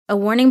A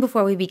warning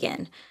before we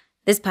begin.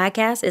 This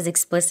podcast is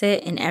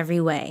explicit in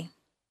every way.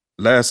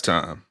 Last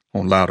time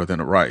on Louder Than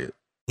a Riot,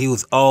 he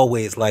was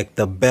always like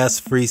the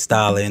best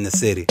freestyler in the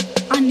city.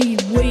 I need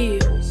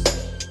wheels.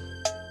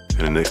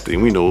 And the next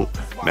thing we know,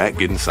 Mac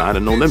getting signed to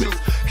No Limit.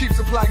 Keeps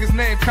the blogger's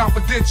name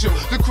confidential.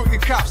 The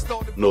crooked cops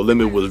don't. No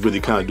Limit was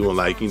really kind of doing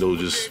like,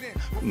 just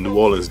New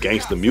Orleans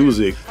gangster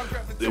music.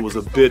 It was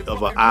a bit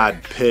of an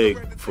odd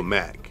peg for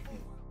Mac.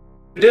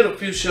 We did a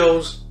few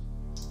shows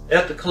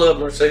at the Club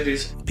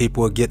Mercedes.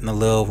 People were getting a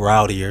little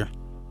rowdier.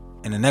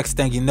 And the next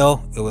thing you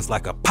know, it was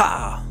like a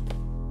pow.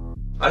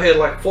 I had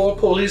like 4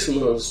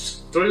 policemen,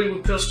 3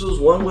 with pistols,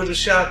 1 with a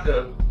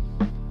shotgun,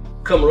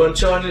 come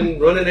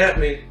running at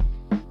me,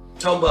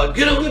 talking about,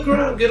 get on the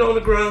ground, get on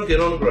the ground, get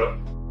on the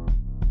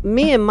ground.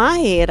 Me in my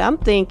head, I'm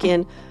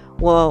thinking,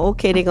 well,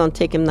 okay, they're going to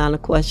take him down to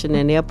question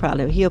and he'll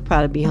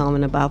probably be home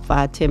in about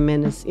 5-10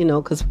 minutes,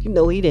 because we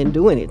know he didn't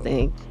do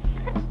anything.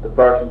 The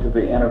person to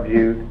be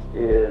interviewed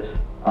is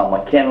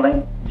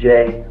McKinley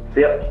J.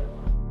 Phipps.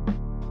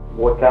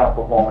 What kind of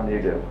performance do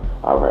you do?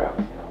 I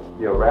rap.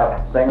 You're a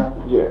rap singer?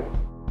 Yeah.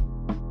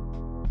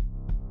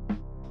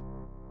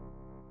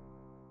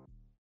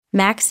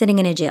 Mac's sitting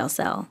in a jail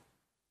cell.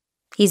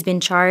 He's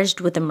been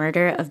charged with the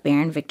murder of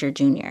Baron Victor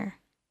Jr.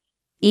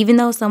 Even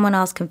though someone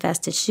else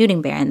confessed to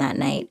shooting Baron that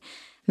night,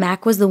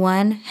 Mac was the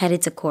one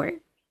headed to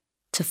court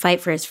to fight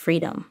for his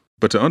freedom.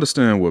 But to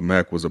understand what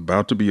Mac was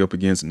about to be up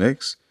against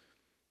next,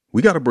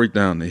 we got to break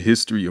down the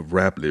history of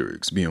rap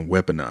lyrics being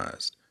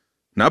weaponized,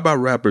 not by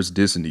rappers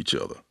dissing each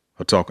other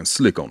or talking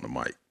slick on the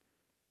mic,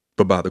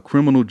 but by the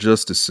criminal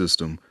justice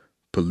system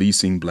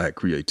policing black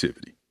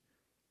creativity.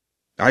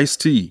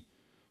 Ice-T,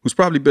 who's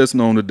probably best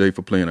known today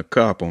for playing a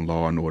cop on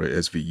Law & Order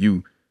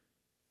SVU,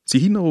 see,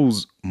 he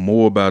knows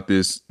more about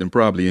this than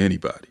probably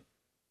anybody.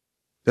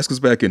 That's because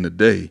back in the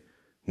day,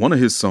 one of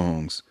his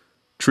songs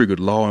triggered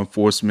law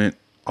enforcement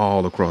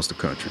all across the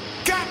country.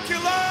 Cop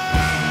Killer!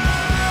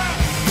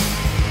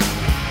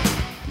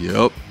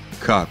 Yep,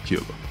 Cop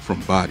Killer from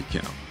Body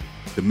Count,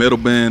 the metal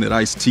band that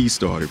Ice-T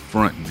started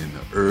fronting in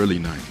the early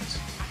 90s.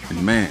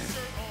 And man,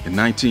 in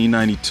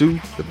 1992,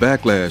 the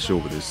backlash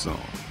over this song,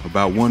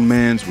 about one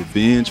man's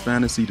revenge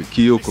fantasy to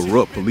kill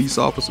corrupt police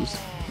officers,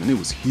 and it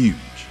was huge.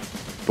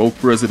 Both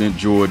President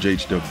George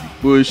H.W.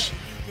 Bush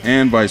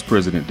and Vice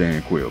President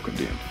Dan Quayle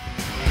condemned it.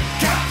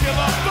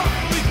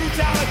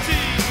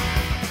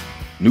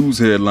 News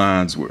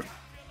headlines were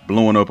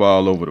blowing up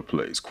all over the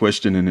place,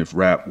 questioning if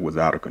rap was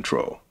out of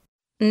control.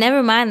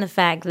 Never mind the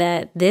fact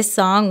that this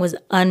song was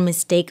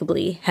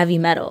unmistakably heavy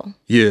metal.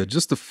 Yeah,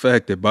 just the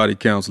fact that Body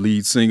Count's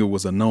lead singer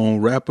was a known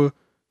rapper,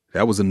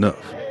 that was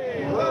enough.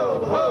 Hey, whoa,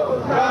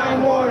 whoa,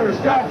 Time Warner's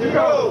got to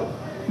go!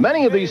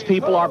 Many of these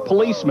people are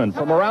policemen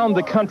from around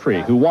the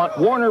country who want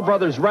Warner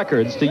Brothers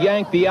Records to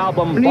yank the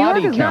album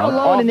Body Count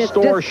off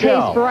store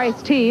shelves. For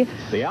Ice-T.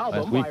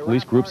 Last week,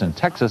 police groups in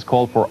Texas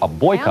called for a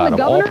boycott of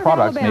all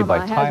products made by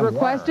Time Warner. Has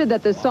requested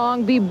that the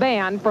song be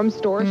banned from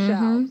store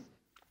shelves.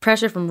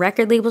 Pressure from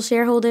record label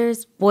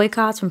shareholders,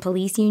 boycotts from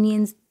police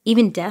unions,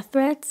 even death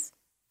threats.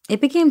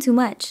 It became too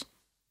much.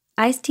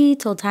 Ice-T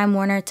told Time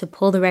Warner to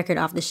pull the record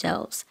off the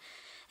shelves.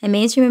 And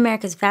mainstream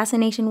America's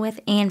fascination with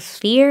and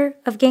fear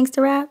of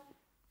gangsta rap,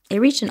 it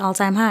reached an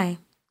all-time high.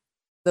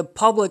 The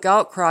public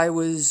outcry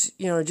was,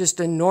 just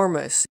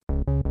enormous.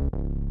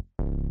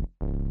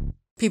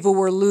 People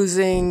were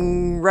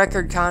losing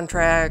record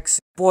contracts,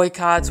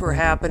 boycotts were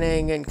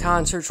happening, and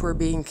concerts were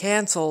being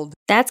canceled.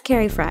 That's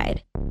Carrie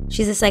Fried.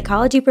 She's a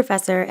psychology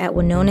professor at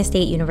Winona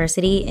State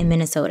University in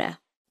Minnesota.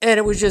 And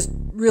it was just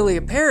really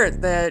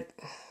apparent that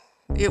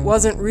it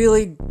wasn't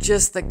really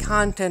just the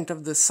content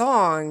of the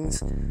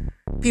songs.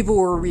 People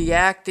were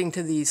reacting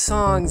to these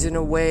songs in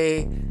a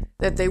way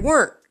that they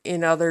weren't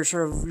in other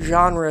sort of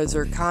genres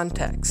or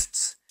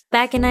contexts.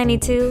 Back in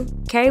 92,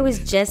 Carrie was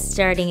just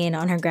starting in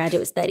on her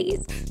graduate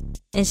studies.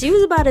 And she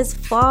was about as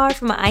far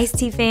from an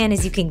Ice-T fan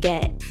as you can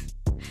get.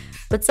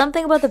 But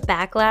something about the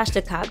backlash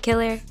to Cop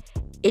Killer,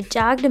 it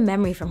jogged a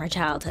memory from her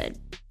childhood.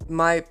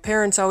 My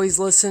parents always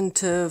listened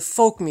to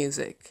folk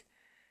music.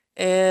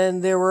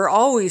 And there were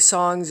always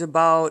songs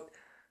about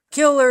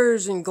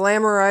killers and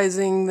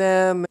glamorizing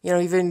them.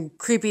 Even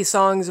creepy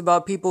songs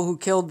about people who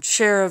killed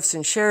sheriffs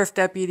and sheriff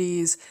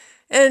deputies.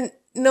 And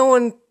no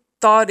one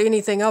thought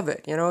anything of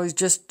it. It was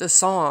just a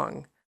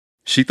song.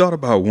 She thought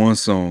about one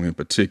song in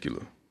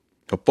particular,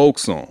 a folk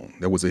song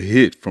that was a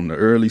hit from the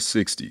early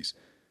 60s,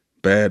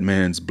 Bad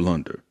Man's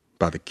Blunder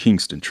by the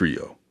Kingston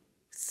Trio.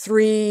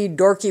 3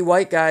 dorky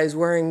white guys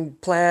wearing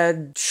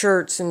plaid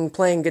shirts and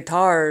playing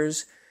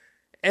guitars.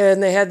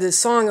 And they had this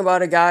song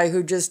about a guy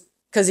who just,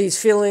 because he's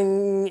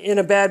feeling in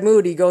a bad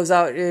mood, he goes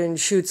out and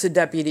shoots a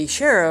deputy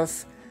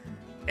sheriff.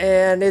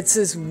 And it's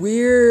this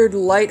weird,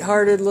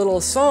 lighthearted little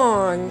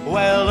song.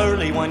 Well,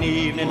 early one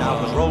evening,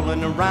 I was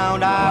rolling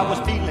around. I was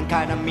feeling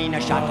kind of mean. I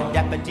shot the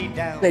deputy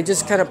down. They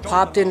just kind of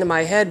popped into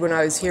my head when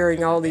I was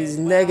hearing all these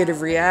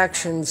negative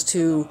reactions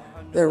to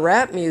the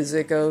rap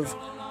music of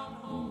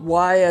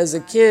why, as a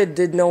kid,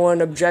 did no one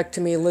object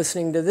to me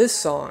listening to this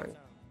song?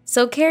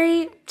 So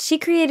Carrie, she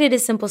created a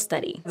simple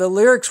study. The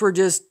lyrics were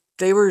just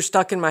they were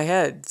stuck in my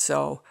head.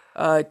 So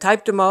I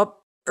typed them up.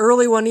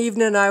 Early one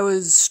evening, I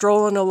was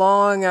strolling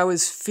along. I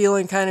was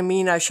feeling kind of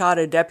mean. I shot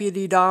a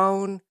deputy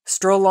down.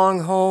 Strolled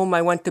along home.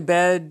 I went to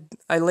bed.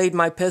 I laid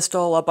my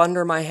pistol up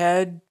under my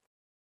head.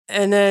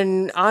 And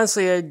then,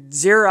 honestly, I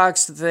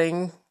Xeroxed the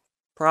thing,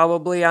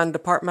 probably on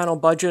departmental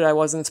budget I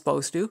wasn't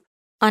supposed to.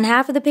 On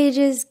half of the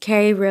pages,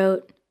 Carrie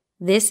wrote,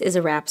 "This is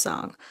a rap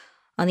song."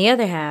 On the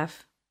other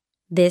half,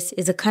 "This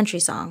is a country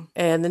song."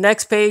 And the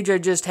next page, I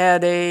just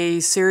had a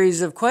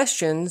series of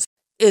questions.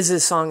 Is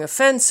this song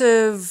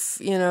offensive?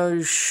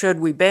 Should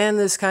we ban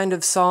this kind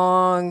of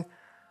song?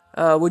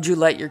 Would you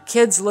let your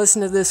kids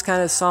listen to this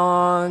kind of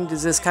song?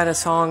 Does this kind of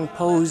song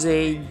pose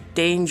a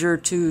danger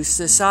to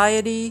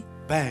society?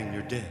 Bang,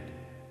 you're dead.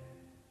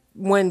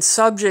 When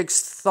subjects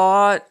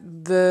thought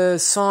the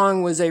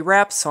song was a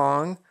rap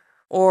song,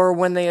 or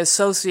when they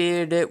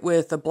associated it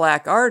with a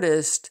black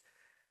artist,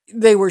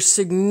 they were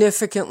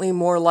significantly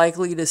more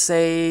likely to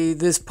say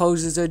this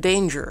poses a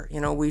danger.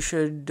 We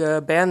should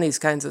ban these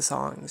kinds of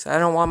songs. I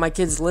don't want my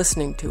kids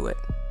listening to it.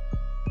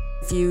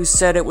 If you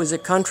said it was a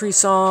country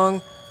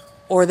song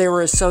or they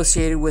were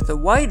associated with a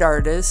white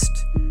artist,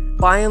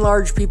 by and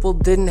large, people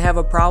didn't have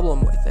a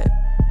problem with it.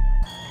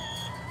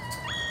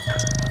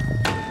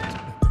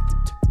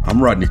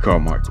 I'm Rodney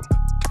Carmichael.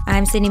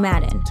 I'm Sydney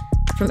Madden.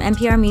 From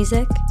NPR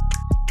Music,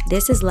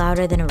 this is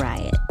Louder Than a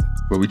Riot,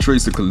 where we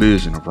trace the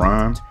collision of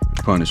rhyme and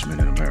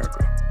punishment in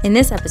America. In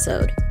this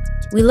episode,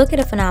 we look at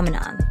a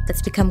phenomenon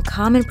that's become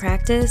common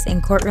practice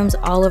in courtrooms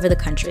all over the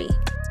country: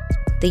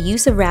 the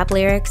use of rap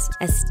lyrics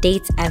as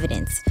state's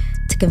evidence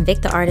to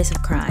convict the artist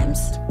of crimes.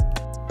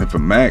 And for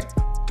Mac,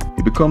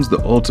 it becomes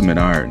the ultimate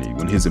irony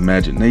when his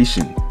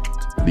imagination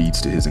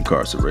leads to his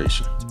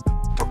incarceration.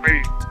 For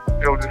me,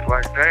 it was just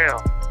like,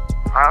 damn,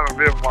 I've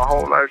lived my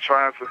whole life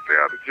trying to stay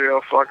out of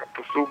jail so I can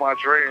pursue my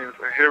dreams,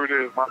 and here it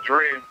is, my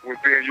dream was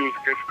being used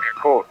against me in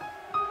court.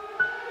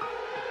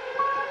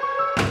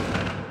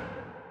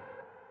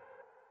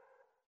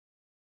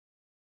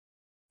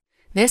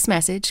 This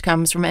message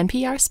comes from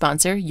NPR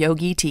sponsor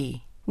Yogi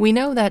Tea. We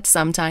know that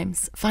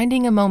sometimes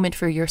finding a moment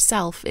for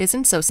yourself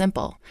isn't so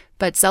simple,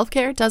 but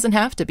self-care doesn't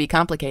have to be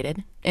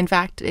complicated. In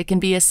fact, it can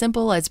be as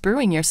simple as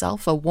brewing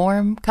yourself a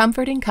warm,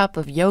 comforting cup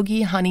of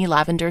Yogi Honey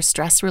Lavender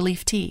Stress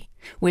Relief Tea.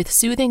 With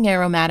soothing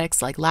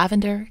aromatics like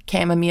lavender,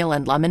 chamomile,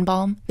 and lemon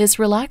balm, this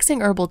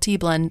relaxing herbal tea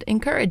blend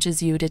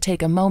encourages you to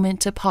take a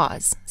moment to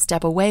pause,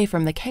 step away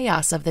from the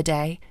chaos of the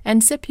day,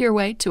 and sip your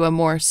way to a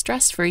more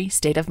stress-free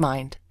state of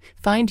mind.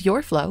 Find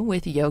your flow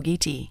with Yogi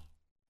Tea.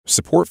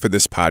 Support for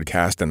this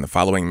podcast and the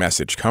following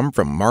message come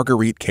from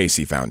Marguerite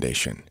Casey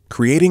Foundation,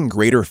 creating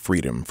greater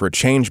freedom for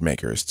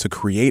changemakers to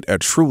create a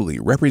truly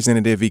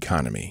representative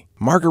economy.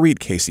 Marguerite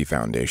Casey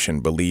Foundation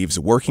believes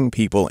working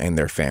people and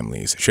their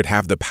families should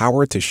have the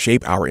power to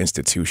shape our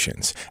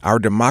institutions, our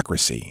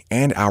democracy,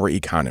 and our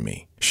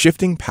economy.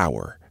 Shifting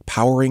power,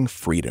 powering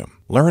freedom.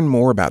 Learn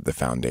more about the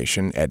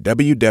foundation at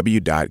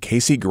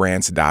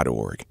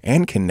www.caseygrants.org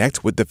and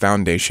connect with the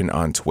foundation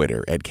on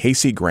Twitter at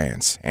Casey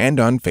Grants and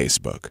on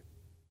Facebook.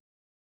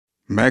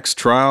 Mac's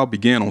trial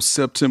began on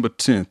September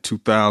 10,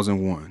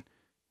 2001,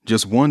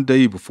 just one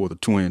day before the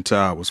Twin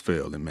Towers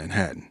fell in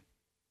Manhattan.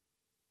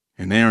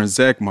 And Aaron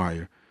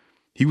Zachmeyer,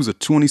 he was a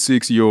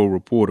 26-year-old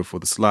reporter for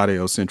the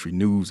Slidell Century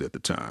News at the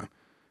time,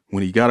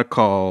 when he got a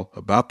call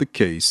about the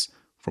case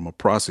from a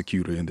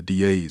prosecutor in the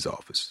DA's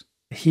office.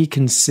 He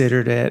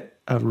considered it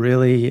a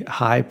really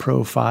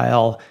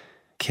high-profile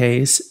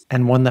case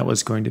and one that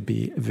was going to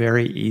be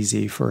very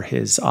easy for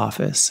his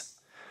office.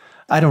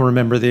 I don't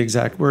remember the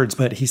exact words,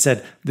 but he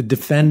said, the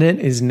defendant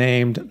is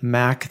named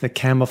Mac the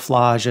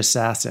Camouflage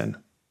Assassin.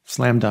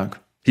 Slam dunk.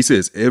 He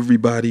says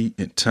everybody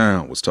in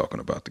town was talking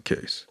about the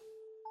case.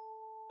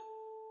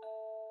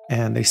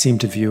 And they seemed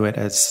to view it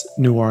as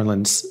New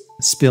Orleans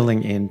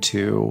spilling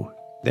into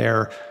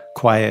their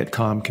quiet,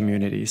 calm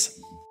communities.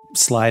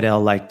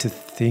 Slidell liked to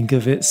think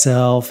of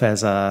itself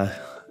as a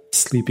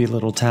sleepy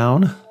little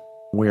town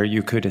where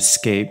you could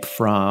escape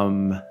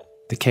from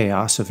the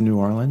chaos of New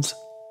Orleans.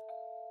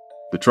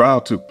 The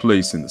trial took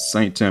place in the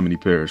St. Tammany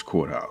Parish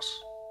Courthouse.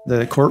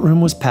 The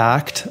courtroom was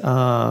packed.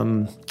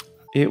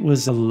 It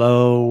was a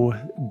low,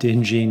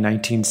 dingy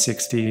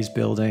 1960s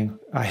building.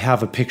 I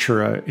have a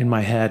picture in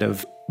my head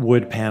of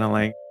wood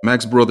paneling.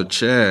 Mac's brother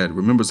Chad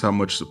remembers how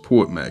much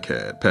support Mac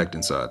had packed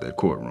inside that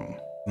courtroom.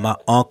 My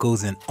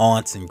uncles and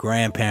aunts and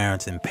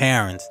grandparents and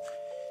parents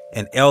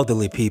and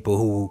elderly people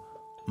who,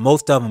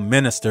 most of them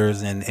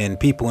ministers and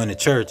people in the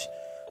church,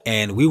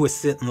 and we were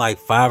sitting like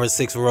 5 or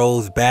 6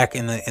 rows back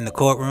in the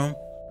courtroom.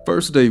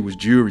 First day was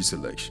jury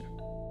selection.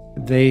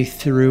 They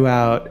threw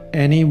out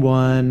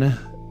anyone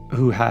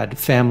who had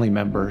family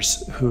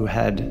members who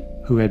had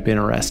been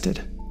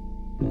arrested.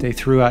 They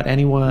threw out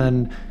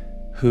anyone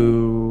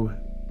who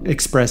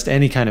expressed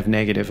any kind of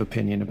negative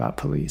opinion about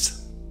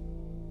police.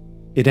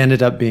 It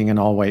ended up being an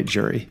all-white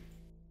jury.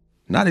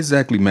 Not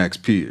exactly Mac's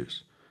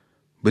peers,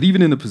 but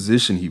even in the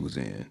position he was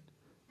in,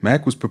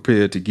 Mac was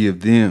prepared to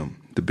give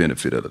them the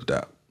benefit of the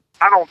doubt.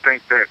 I don't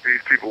think that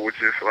these people were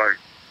just like,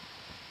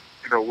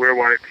 we're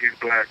white, he's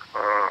black.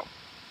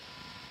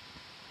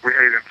 we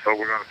hate him, so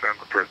we're going to send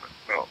him to prison.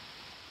 No.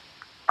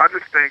 I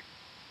just think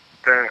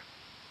that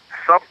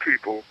some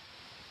people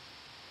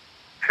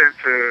tend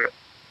to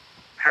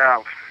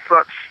have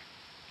such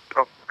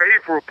a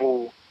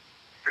favorable,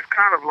 it's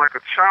kind of like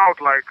a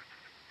childlike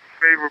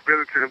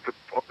favorability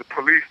of the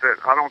police that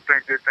I don't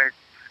think they think,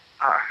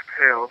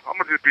 hell, I'm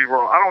going to just be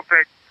wrong. I don't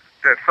think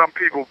that some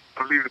people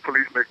believe the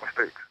police make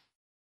mistakes.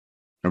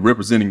 And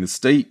representing the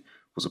state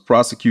was a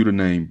prosecutor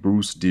named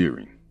Bruce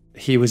Deering.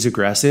 He was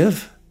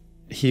aggressive.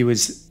 He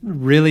was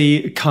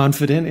really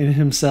confident in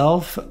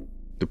himself.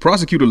 The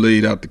prosecutor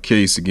laid out the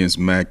case against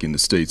Mack in the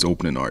state's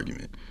opening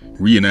argument,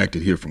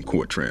 reenacted here from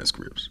court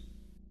transcripts.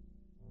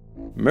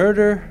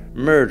 Murder,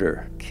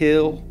 murder,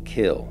 kill,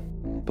 kill.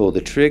 Pull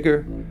the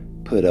trigger,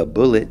 put a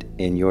bullet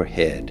in your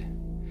head.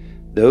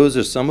 Those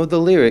are some of the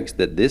lyrics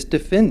that this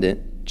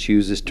defendant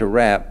chooses to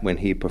rap when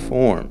he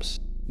performs.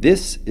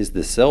 This is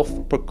the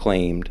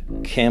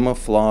self-proclaimed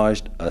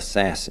camouflaged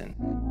assassin.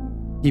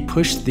 He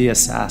pushed the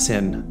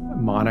assassin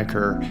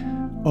moniker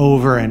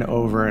over and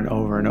over and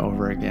over and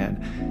over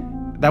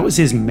again. That was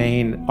his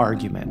main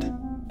argument.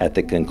 At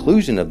the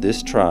conclusion of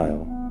this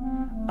trial,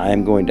 I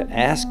am going to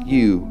ask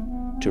you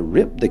to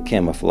rip the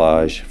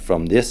camouflage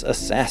from this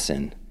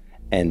assassin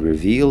and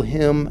reveal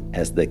him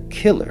as the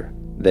killer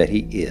that he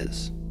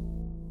is.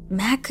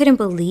 Mack couldn't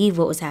believe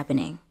what was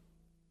happening.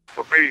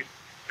 For me,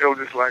 it was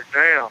just like,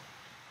 damn,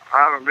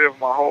 I done lived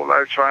my whole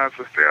life trying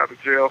to stay out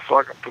of jail so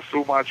I can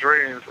pursue my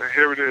dreams, and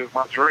here it is,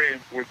 my dream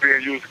was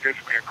being used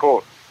against me in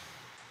court.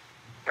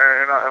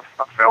 And I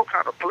felt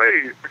kind of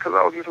played because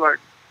I was just like,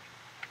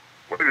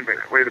 wait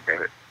a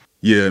minute.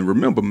 Yeah, and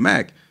remember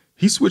Mack,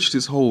 he switched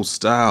his whole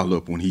style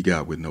up when he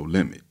got with No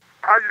Limit.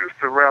 I used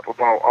to rap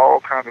about all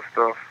kind of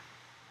stuff.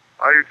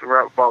 I used to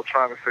rap about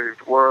trying to save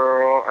the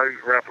world. I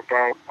used to rap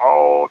about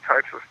all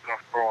types of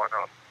stuff growing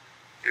up,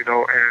 you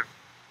know, and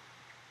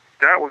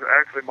that was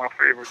actually my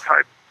favorite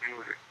type of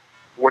music,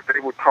 what they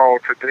would call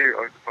today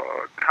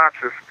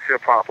conscious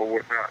hip-hop or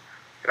whatnot.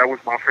 That was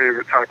my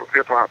favorite type of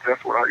hip-hop.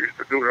 That's what I used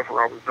to do. That's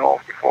what I was known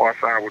before I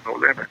signed with No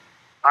Limit.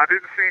 I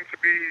didn't seem to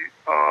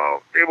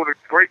be able to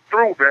break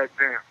through back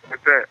then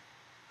with that.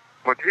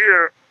 But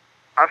here,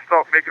 I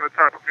started making the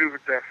type of music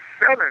that's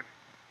selling,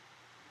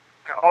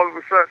 and all of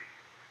a sudden,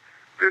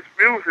 this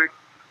music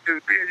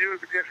is being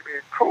used against me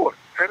in court.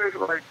 And it's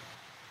like,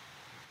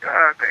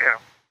 God damn.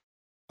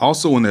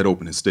 Also in that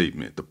opening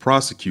statement, the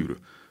prosecutor,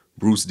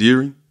 Bruce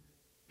Deering,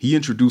 he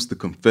introduced the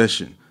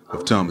confession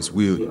of Thomas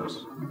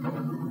Williams.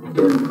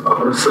 And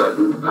all of a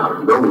sudden, out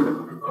of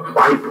nowhere, a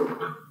fight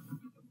broke out.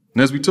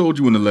 And as we told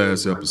you in the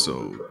last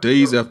episode,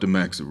 days after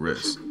Mack's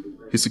arrest,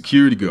 his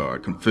security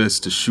guard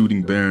confessed to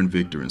shooting Baron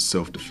Victor in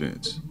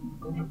self-defense.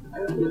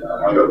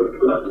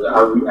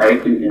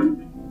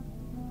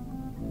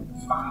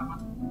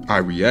 I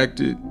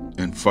reacted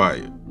and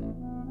fired.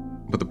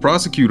 But the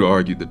prosecutor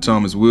argued that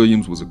Thomas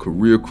Williams was a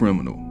career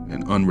criminal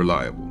and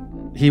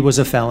unreliable. He was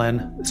a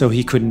felon, so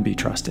he couldn't be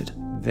trusted.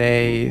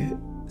 They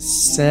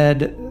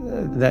said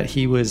that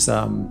he was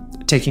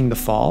taking the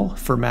fall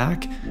for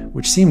Mack,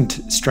 which seemed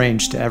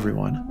strange to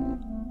everyone.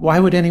 Why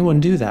would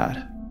anyone do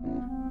that?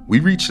 We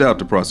reached out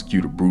to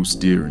prosecutor Bruce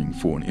Deering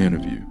for an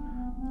interview,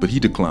 but he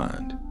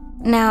declined.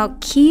 Now,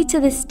 key to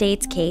the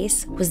state's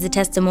case was the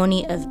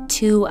testimony of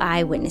two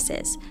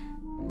eyewitnesses.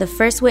 The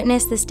first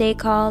witness the state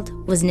called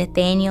was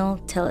Nathaniel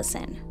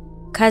Tillison,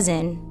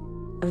 cousin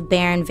of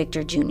Baron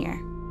Victor Jr.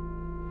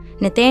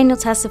 Nathaniel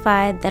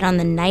testified that on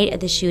the night of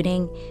the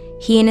shooting,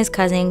 he and his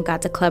cousin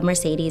got to Club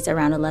Mercedes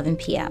around 11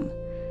 p.m.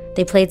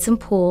 They played some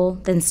pool,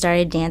 then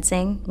started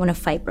dancing when a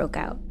fight broke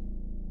out.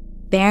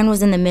 Baron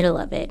was in the middle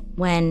of it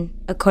when,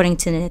 according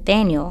to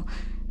Nathaniel,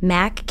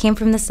 Mack came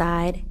from the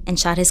side and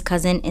shot his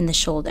cousin in the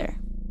shoulder.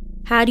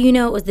 How do you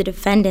know it was the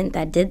defendant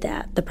that did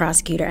that? The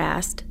prosecutor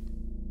asked.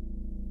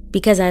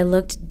 Because I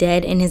looked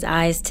dead in his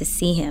eyes to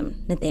see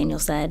him, Nathaniel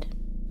said.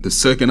 The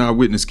second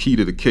eyewitness key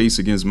to the case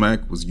against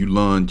Mack was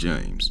Yulon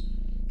James.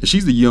 And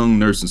she's the young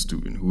nursing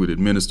student who had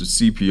administered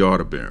CPR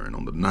to Baron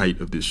on the night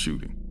of this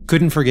shooting.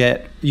 Couldn't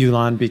forget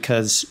Yulon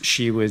because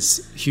she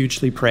was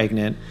hugely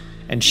pregnant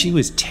and she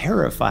was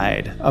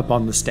terrified up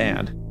on the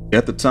stand.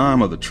 At the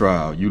time of the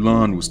trial,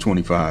 Yulon was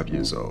 25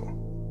 years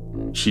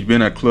old. She'd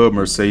been at Club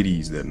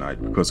Mercedes that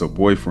night because her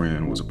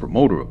boyfriend was a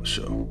promoter of the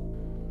show.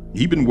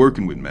 He'd been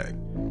working with Mack.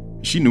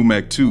 She knew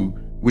Mack too,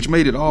 which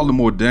made it all the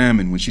more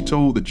damning when she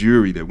told the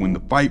jury that when the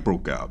fight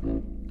broke out,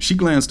 she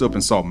glanced up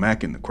and saw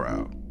Mack in the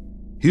crowd.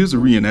 Here's a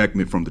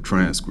reenactment from the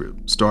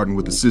transcript, starting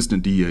with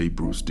Assistant DA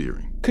Bruce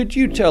Deering. Could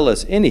you tell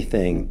us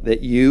anything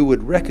that you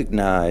would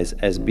recognize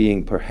as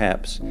being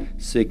perhaps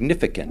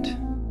significant?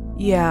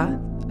 Yeah,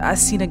 I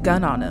seen a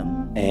gun on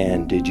him.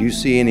 And did you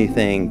see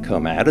anything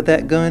come out of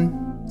that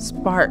gun?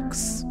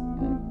 Sparks.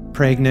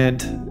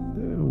 Pregnant,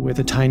 with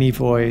a tiny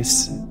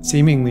voice,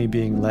 seemingly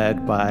being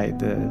led by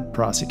the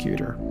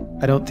prosecutor.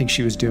 I don't think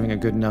she was doing a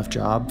good enough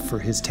job for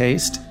his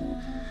taste.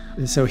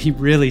 So he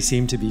really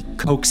seemed to be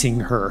coaxing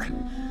her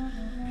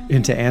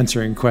into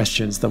answering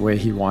questions the way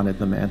he wanted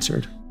them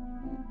answered.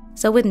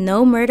 So with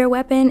no murder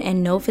weapon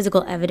and no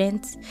physical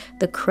evidence,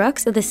 the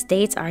crux of the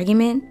state's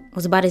argument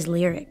was about his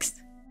lyrics.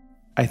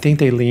 I think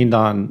they leaned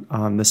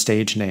on the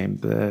stage name,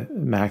 the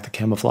Mac the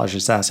Camouflage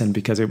Assassin,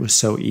 because it was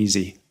so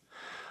easy.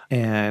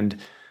 And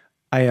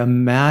I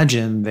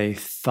imagine they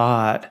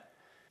thought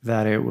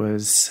that it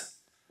was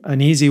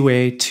an easy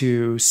way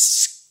to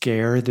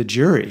scare the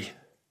jury,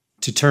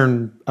 to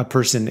turn a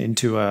person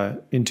into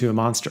a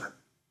monster.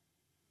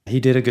 He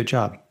did a good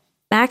job.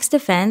 Mac's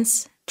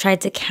defense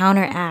tried to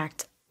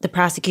counteract the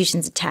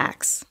prosecution's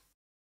attacks.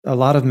 A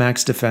lot of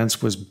Mac's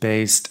defense was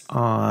based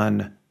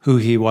on who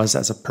he was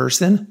as a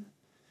person.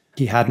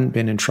 He hadn't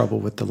been in trouble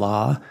with the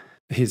law.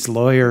 His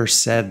lawyer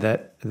said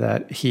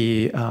that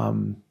he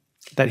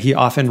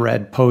often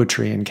read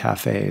poetry in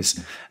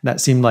cafes. That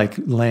seemed like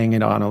laying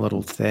it on a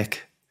little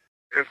thick.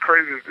 As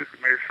crazy as this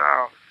may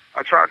sound,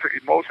 I tried to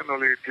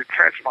emotionally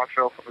detach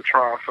myself from the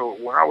trial. So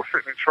when I was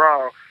sitting in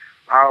trial,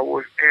 I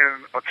was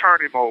in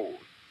attorney mode.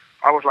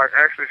 I was like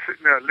actually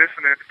sitting there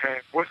listening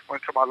and whispering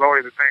to my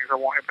lawyer the things I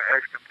want him to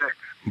ask him next.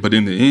 But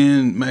in the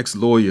end, Mac's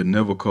lawyer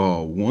never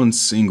called one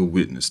single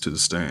witness to the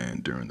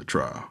stand during the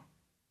trial.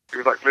 He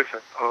was like,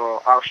 listen,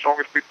 our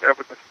strongest piece of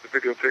evidence is the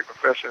videotape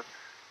confession,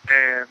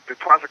 and the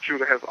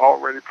prosecutor has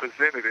already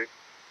presented it.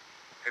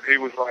 And he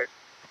was like,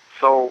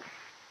 so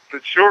the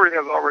jury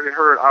has already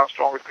heard our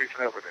strongest piece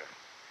of evidence.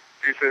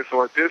 He said,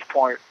 so at this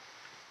point,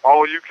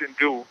 all you can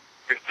do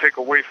is take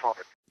away from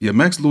it. Yeah,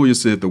 Mac's lawyer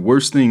said the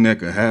worst thing that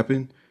could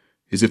happen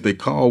is if they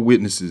call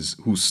witnesses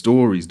whose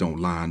stories don't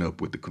line up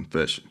with the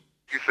confession.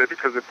 He said,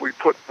 because if we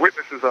put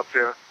witnesses up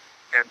there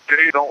and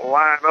they don't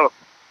line up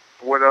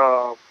with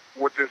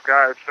what this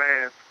guy is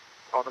saying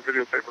on the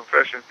videotape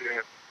confession,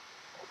 then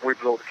we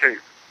blow the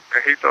case.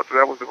 And he thought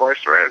that was the right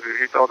strategy.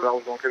 He thought that I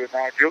was going to get a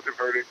non-guilty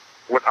verdict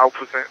without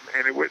presenting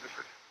any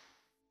witnesses.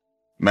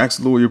 Mac's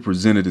lawyer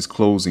presented his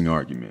closing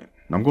argument,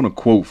 and I'm going to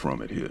quote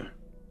from it here.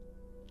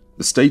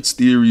 The state's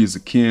theory is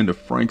akin to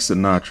Frank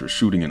Sinatra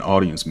shooting an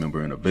audience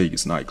member in a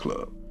Vegas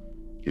nightclub.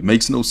 It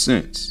makes no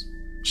sense.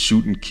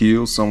 Shoot and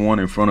kill someone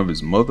in front of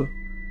his mother?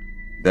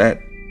 That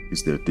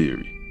is their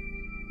theory.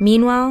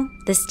 Meanwhile,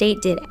 the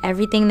state did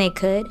everything they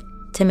could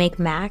to make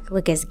Mac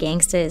look as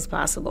gangsta as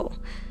possible.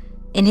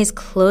 In his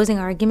closing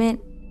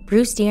argument,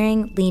 Bruce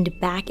Deering leaned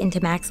back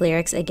into Mac's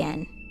lyrics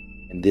again.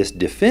 And this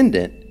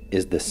defendant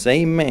is the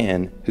same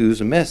man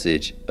whose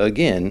message,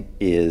 again,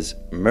 is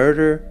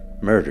murder,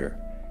 murder,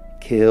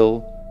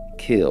 kill,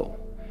 kill.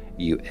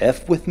 You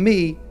F with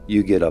me,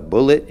 you get a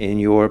bullet in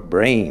your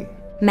brain.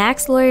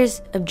 Mac's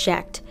lawyers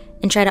object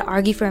and try to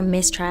argue for a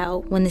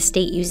mistrial when the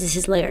state uses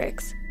his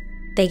lyrics.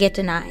 They get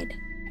denied.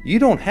 You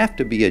don't have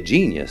to be a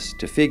genius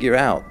to figure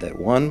out that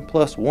 1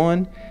 +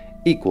 1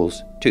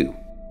 equals 2.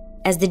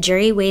 As the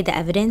jury weighed the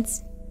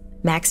evidence,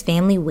 Mac's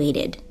family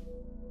waited.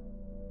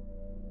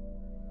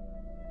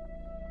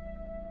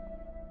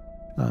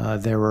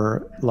 There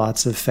were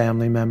lots of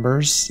family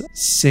members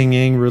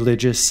singing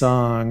religious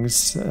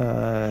songs,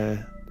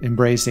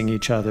 embracing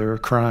each other,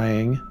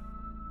 crying.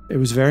 It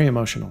was very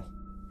emotional.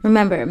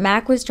 Remember,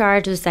 Mac was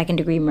charged with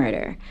second-degree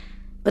murder,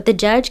 but the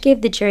judge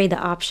gave the jury the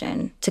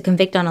option to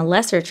convict on a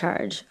lesser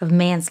charge of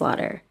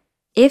manslaughter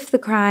if the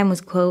crime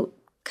was, quote,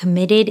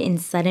 committed in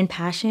sudden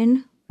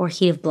passion or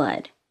heat of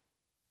blood.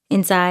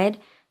 Inside,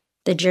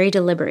 the jury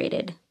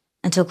deliberated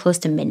until close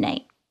to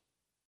midnight.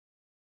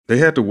 They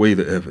had to weigh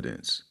the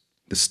evidence,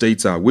 the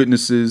state's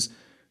eyewitnesses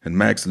and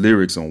Mac's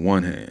lyrics on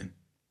one hand,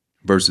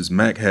 versus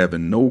Mac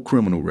having no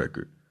criminal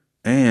record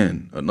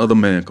and another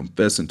man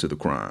confessing to the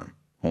crime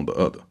on the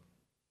other.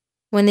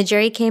 When the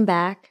jury came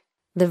back,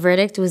 the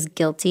verdict was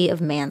guilty of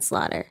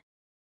manslaughter.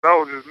 I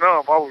was just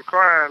numb. I was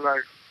crying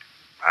like,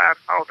 I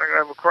don't think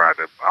I ever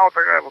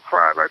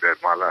cried like that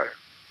in my life.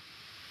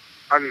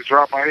 I just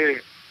dropped my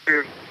head,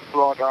 tears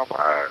flowing down my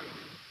eyes.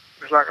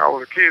 It's like I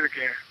was a kid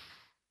again.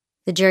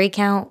 The jury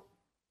count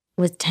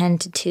was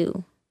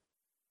 10-2.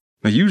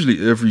 Now,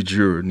 usually every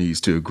juror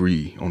needs to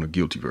agree on a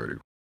guilty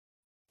verdict.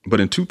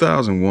 But in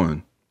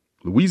 2001,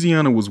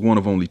 Louisiana was one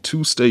of only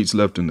 2 states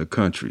left in the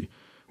country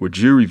where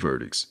jury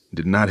verdicts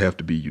did not have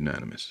to be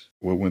unanimous.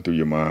 What went through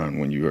your mind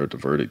when you heard the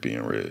verdict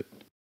being read?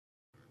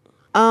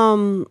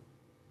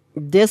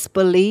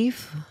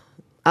 Disbelief.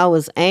 I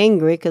was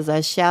angry because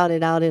I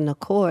shouted out in the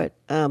court,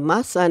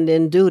 my son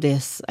didn't do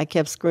this. I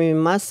kept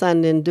screaming, my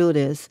son didn't do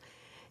this.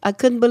 I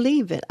couldn't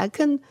believe it. I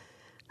couldn't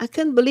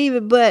believe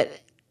it, but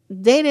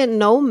they didn't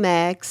know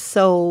Max,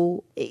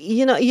 so,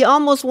 you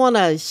almost want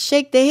to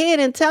shake the head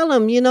and tell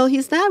him,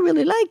 he's not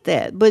really like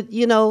that. But,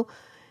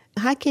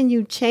 how can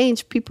you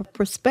change people's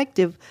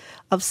perspective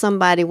of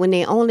somebody when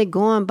they're only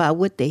going by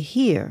what they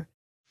hear?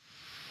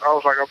 I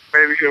was like,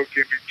 maybe he'll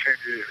give me 10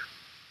 years.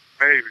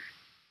 Maybe.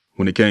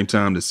 When it came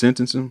time to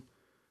sentence him,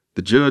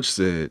 the judge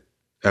said,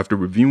 after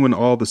reviewing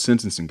all the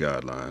sentencing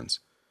guidelines,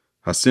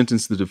 I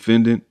sentenced the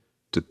defendant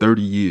to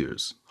 30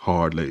 years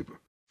hard labor.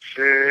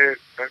 Shit,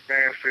 that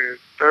man said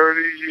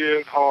 30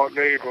 years hard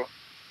labor.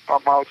 My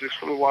mouth just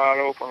flew wide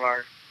open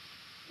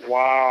like,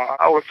 wow.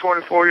 I was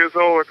 24 years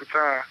old at the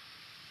time.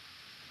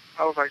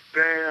 I was like,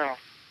 damn.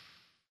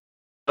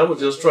 I was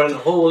just trying to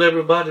hold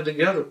everybody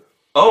together.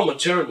 All my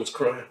children was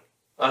crying.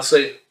 I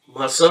say,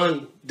 my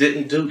son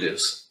didn't do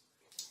this.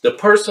 The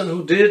person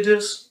who did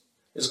this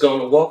is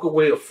going to walk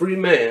away a free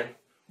man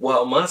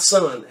while my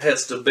son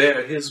has to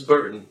bear his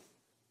burden.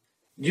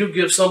 You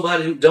give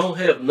somebody who don't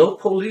have no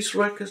police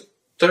record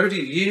 30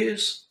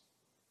 years?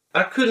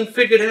 I couldn't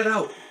figure that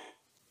out.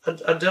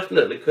 I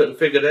definitely couldn't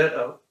figure that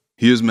out.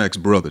 Here's Mac's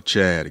brother,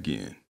 Chad,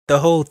 again. The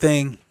whole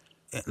thing,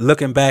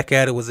 looking back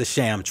at it, was a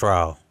sham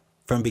trial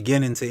from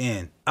beginning to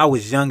end. I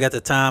was young at the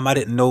time. I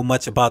didn't know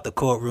much about the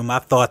courtroom. I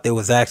thought there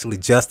was actually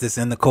justice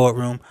in the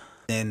courtroom.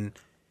 And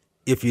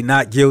if you're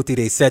not guilty,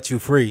 they set you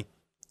free.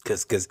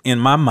 Because in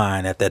my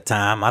mind at that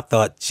time, I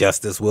thought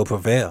justice will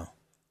prevail.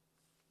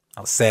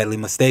 I was sadly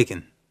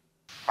mistaken.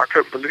 I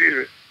couldn't believe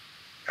it.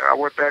 And I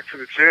went back to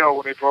the jail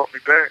when they brought me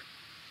back.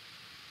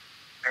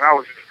 And I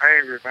was just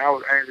angry, man. I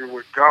was angry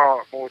with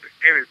God more than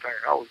anything.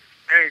 I was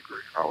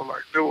angry. I was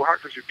like, dude, how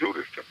could you do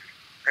this to me?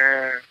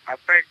 And I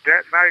think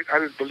that night I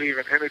didn't believe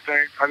in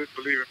anything. I didn't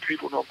believe in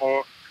people no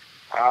more.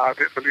 I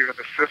didn't believe in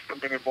the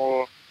system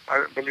anymore. I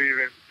didn't believe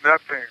in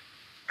nothing.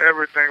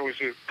 Everything was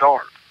just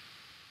dark.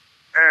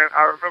 And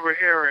I remember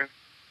hearing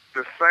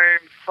the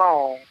same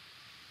song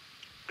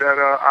that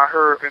I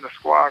heard in the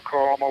squad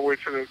car on my way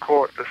to the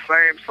court. The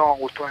same song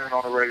was playing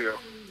on the radio.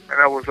 And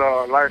that was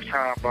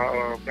Lifetime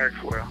by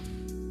Maxwell.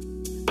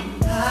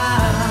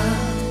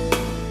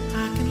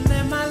 I can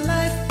let my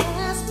life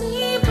pass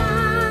me by.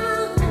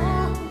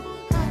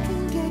 I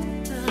can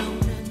get down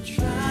and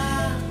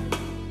try.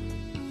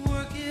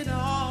 Work it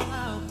all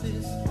out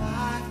this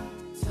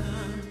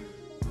lifetime.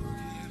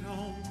 Work it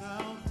all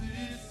out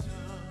this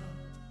time.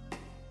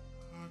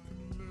 I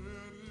can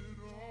let it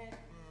all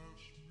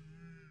pass me.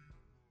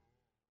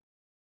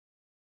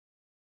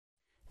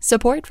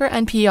 Support for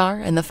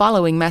NPR and the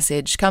following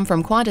message come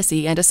from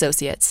Quantasy and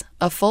Associates,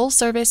 a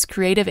full-service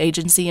creative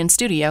agency and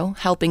studio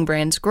helping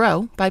brands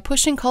grow by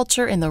pushing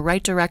culture in the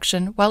right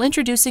direction while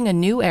introducing a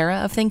new era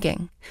of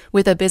thinking.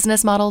 With a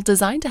business model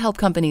designed to help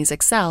companies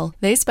excel,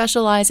 they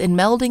specialize in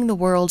melding the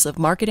worlds of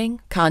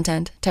marketing,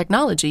 content,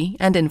 technology,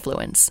 and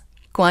influence.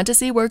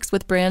 Quantasy works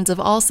with brands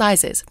of all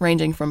sizes,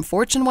 ranging from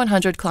Fortune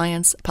 100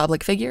 clients,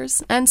 public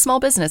figures, and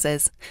small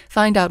businesses.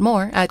 Find out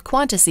more at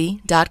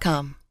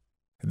Quantasy.com.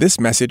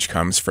 This message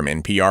comes from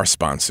NPR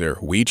sponsor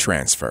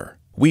WeTransfer.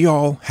 We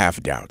all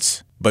have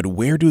doubts, but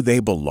where do they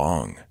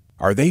belong?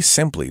 Are they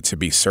simply to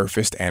be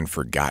surfaced and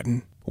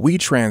forgotten?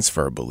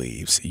 WeTransfer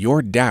believes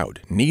your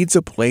doubt needs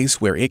a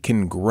place where it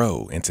can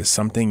grow into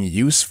something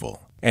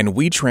useful, and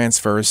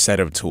WeTransfer's set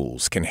of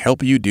tools can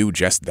help you do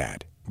just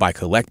that by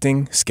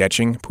collecting,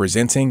 sketching,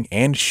 presenting,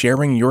 and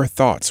sharing your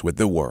thoughts with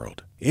the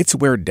world. It's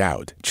where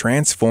doubt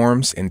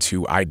transforms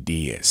into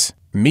ideas.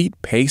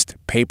 Meet, paste,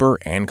 paper,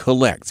 and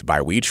collect by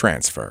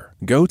WeTransfer.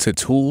 Go to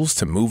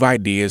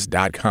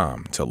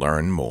toolstomoveideas.com to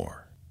learn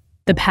more.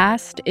 The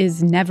past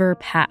is never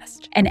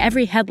past, and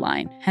every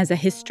headline has a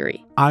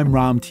history. I'm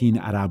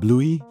Ramteen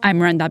Arablouei. I'm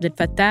Rand Abdel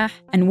Fattah,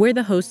 and we're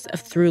the hosts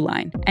of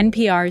Throughline,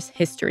 NPR's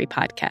history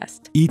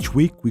podcast. Each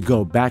week, we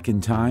go back in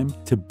time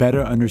to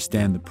better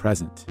understand the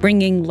present,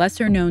 bringing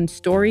lesser-known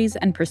stories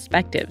and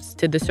perspectives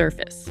to the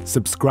surface.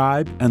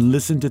 Subscribe and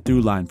listen to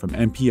Throughline from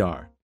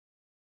NPR.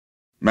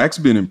 Mac's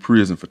been in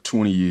prison for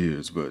 20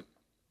 years, but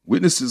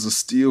witnesses are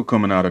still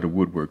coming out of the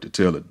woodwork to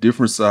tell a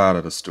different side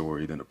of the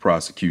story than the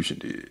prosecution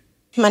did.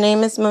 My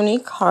name is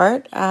Monique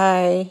Hart.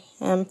 I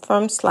am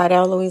from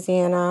Slidell,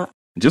 Louisiana.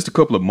 Just a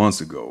couple of months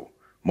ago,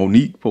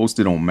 Monique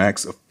posted on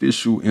Mac's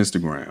official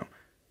Instagram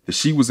that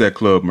she was at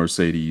Club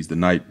Mercedes the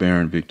night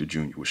Barron Victor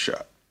Jr. was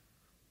shot.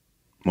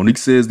 Monique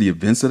says the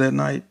events of that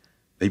night,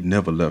 they've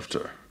never left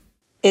her.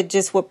 It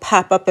just would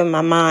pop up in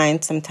my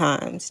mind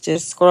sometimes.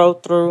 Just scroll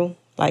through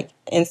like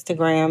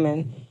Instagram,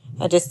 and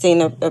I just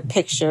seen a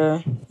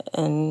picture,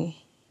 and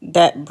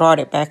that brought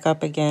it back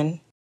up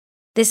again.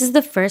 This is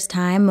the first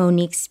time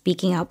Monique's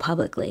speaking out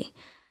publicly.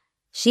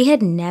 She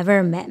had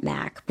never met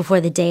Mac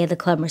before the day of the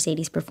Club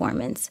Mercedes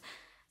performance.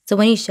 So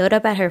when he showed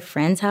up at her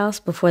friend's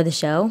house before the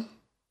show,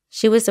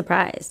 she was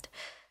surprised.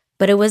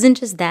 But it wasn't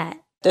just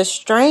that. The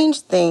strange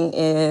thing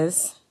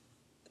is,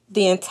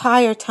 the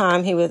entire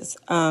time he was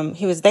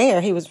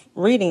there, he was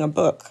reading a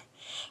book.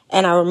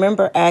 And I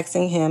remember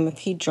asking him if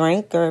he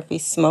drank or if he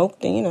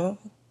smoked, and,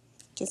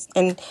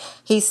 and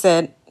he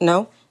said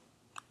no.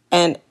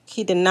 And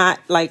he did not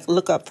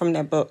look up from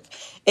that book,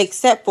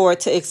 except for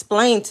to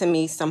explain to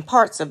me some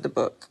parts of the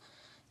book.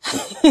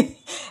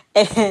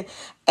 and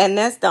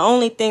that's the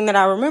only thing that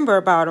I remember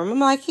about him. I'm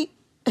like,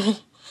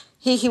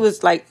 he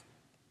was like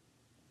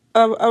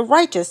a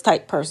righteous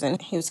type person.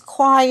 He was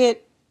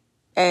quiet,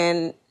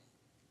 and,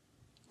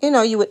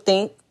 you would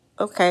think,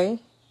 okay,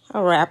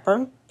 a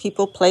rapper.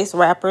 People place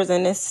rappers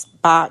in this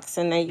box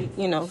and they,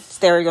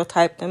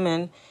 stereotype them,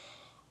 and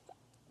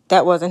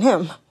that wasn't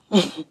him.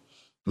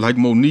 Like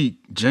Monique,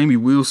 Jamie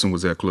Wilson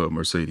was at Club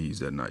Mercedes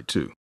that night,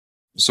 too.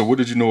 So what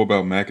did you know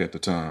about Mac at the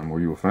time? Were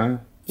you a fan?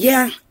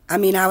 Yeah. I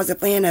was a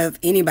fan of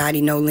anybody,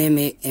 No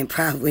Limit, and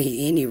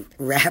probably any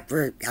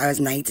rapper. I was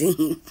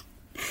 19.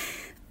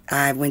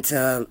 I went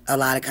to a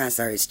lot of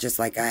concerts, just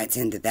like I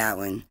attended that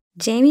one.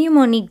 Jamie and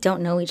Monique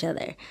don't know each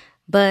other.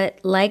 But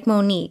like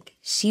Monique,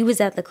 she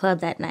was at the club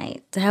that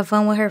night to have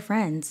fun with her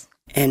friends.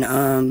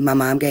 And my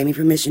mom gave me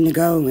permission to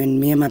go, and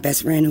me and my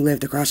best friend who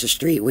lived across the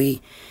street,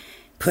 we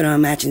put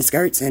on matching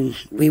skirts and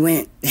we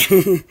went.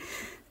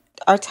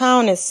 Our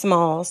town is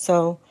small,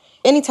 so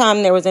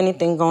anytime there was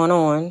anything going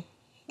on,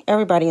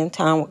 everybody in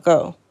town would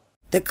go.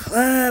 The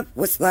club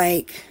was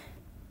like,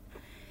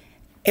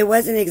 it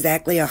wasn't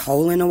exactly a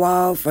hole in the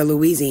wall for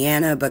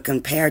Louisiana, but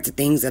compared to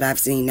things that I've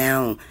seen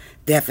now,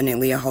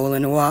 definitely a hole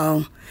in the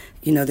wall.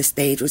 You know, the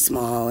stage was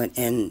small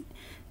and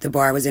the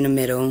bar was in the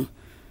middle,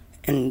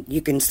 and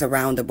you can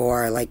surround the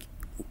bar like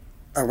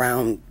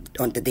around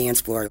on the dance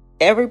floor.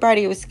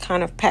 Everybody was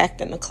kind of packed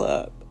in the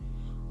club,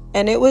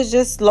 and it was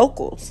just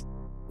locals.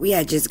 We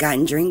had just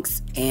gotten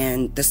drinks,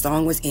 and the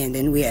song was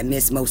ending. We had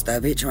missed most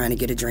of it trying to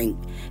get a drink.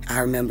 I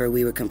remember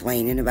we were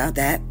complaining about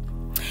that.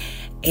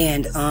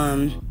 And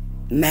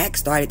Mac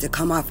started to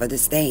come off of the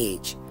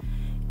stage,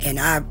 and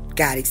I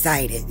got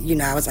excited. You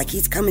know, I was like,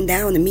 he's coming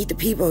down to meet the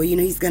people. You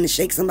know, he's going to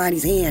shake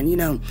somebody's hand. You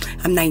know,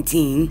 I'm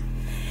 19.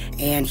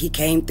 And he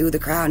came through the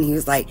crowd, and he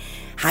was like,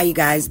 how you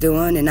guys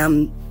doing? And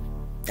I'm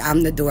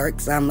the dork,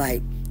 so I'm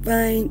like,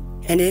 fine.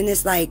 And then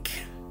it's like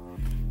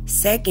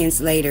seconds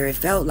later, it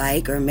felt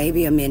like, or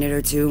maybe a minute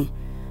or two,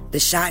 the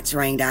shots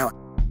rang out.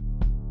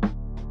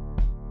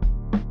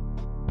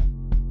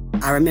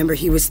 I remember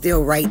he was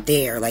still right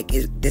there, like,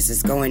 this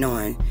is going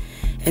on.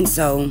 And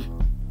so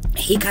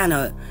he kind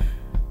of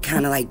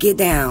like, get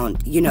down,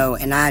 you know,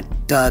 and I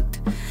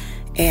ducked.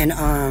 And,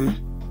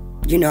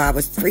 you know, I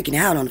was freaking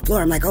out on the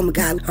floor. I'm like, oh my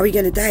God, are we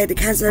going to die at the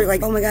concert?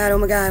 Like, oh my God, oh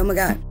my God, oh my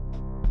God.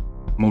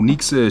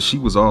 Monique says she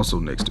was also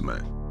next to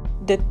Mac.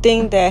 The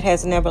thing that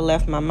has never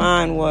left my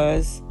mind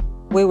was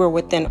we were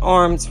within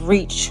arm's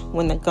reach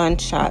when the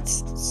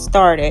gunshots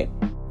started.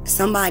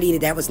 Somebody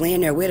that was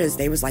laying there with us,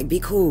 they was like, be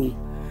cool.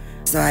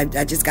 So I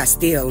just got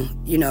still,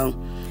 you know.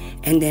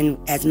 And then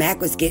as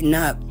Mac was getting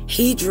up,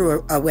 he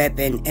drew a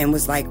weapon and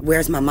was like,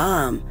 where's my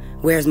mom?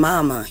 Where's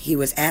mama? He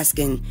was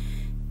asking,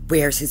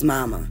 where's his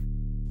mama?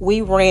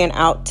 We ran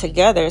out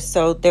together,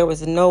 so there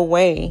was no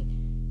way.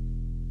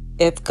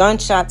 If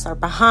gunshots are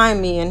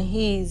behind me and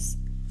he's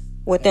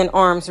within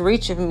arm's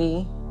reach of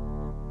me,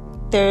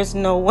 there's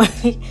no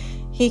way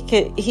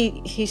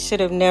he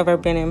should have never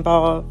been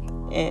involved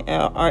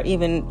or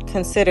even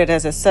considered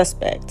as a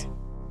suspect.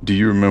 Do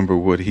you remember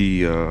what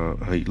he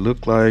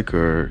looked like,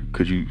 or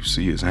could you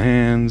see his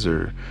hands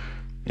or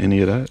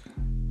any of that?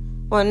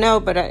 Well,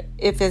 no, but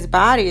if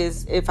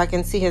I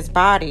can see his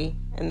body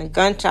and the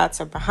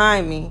gunshots are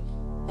behind me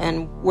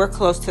and we're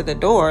close to the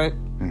door,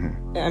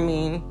 mm-hmm. I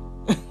mean,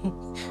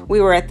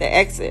 we were at the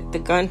exit. The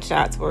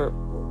gunshots were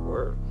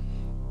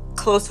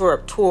closer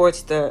up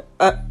towards the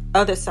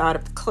other side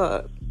of the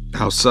club.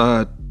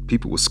 Outside,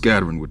 people were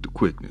scattering with the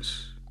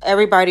quickness.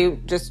 Everybody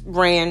just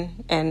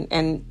ran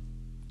and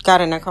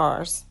got in their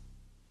cars.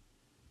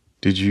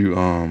 Did you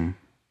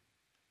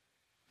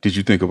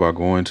think about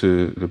going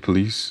to the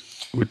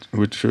police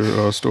with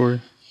your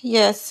story?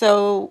 Yes.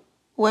 So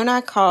when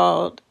I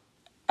called,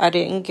 I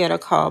didn't get a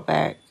call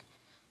back.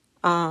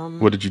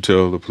 What did you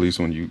tell the police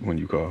when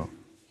you called?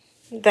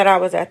 That I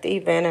was at the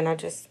event and I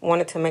just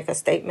wanted to make a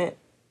statement.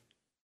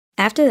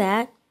 After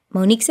that,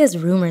 Monique says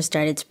rumors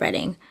started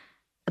spreading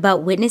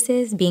about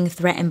witnesses being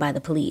threatened by the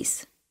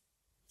police.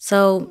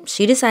 So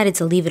she decided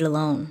to leave it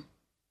alone.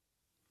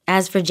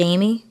 As for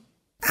Jamie,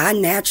 I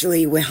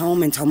naturally went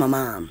home and told my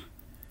mom.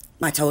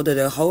 I told her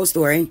the whole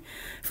story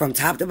from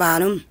top to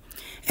bottom.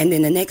 And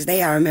then the next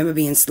day I remember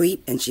being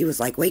asleep and she was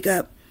like, wake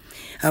up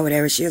or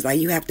whatever. She was like,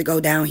 you have to go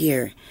down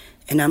here.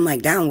 And I'm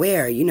like, down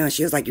where? You know,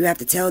 she was like, you have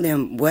to tell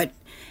them what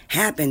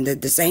happened.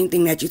 The same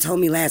thing that you told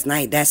me last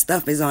night. That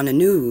stuff is on the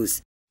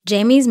news.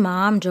 Jamie's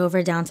mom drove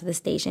her down to the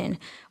station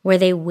where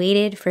they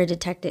waited for a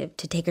detective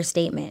to take her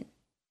statement.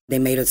 They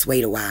made us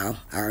wait a while,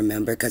 I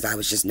remember, because I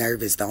was just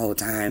nervous the whole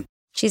time.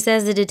 She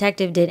says the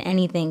detective did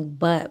anything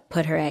but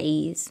put her at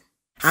ease.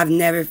 I've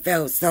never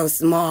felt so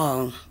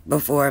small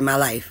before in my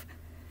life,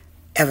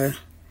 ever.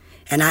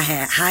 And I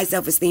had high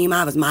self-esteem.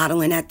 I was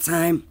modeling at the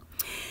time.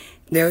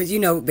 There was,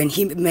 when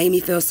he made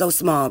me feel so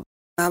small.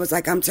 I was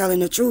like, I'm telling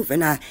the truth.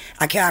 And I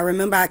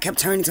remember I kept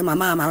turning to my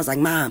mom. I was like,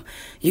 Mom,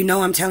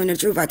 I'm telling the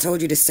truth. I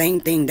told you the same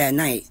thing that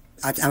night.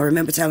 I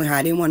remember telling her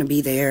I didn't want to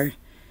be there.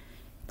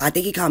 I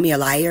think he called me a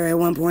liar at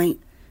one point.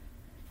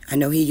 I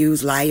know he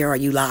used liar or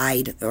you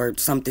lied or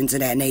something to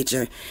that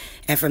nature.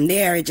 And from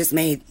there, it just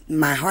made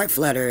my heart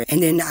flutter.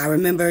 And then I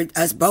remember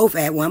us both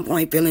at one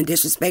point feeling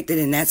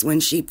disrespected. And that's when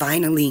she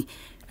finally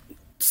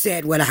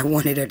said what I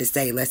wanted her to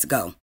say, let's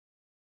go.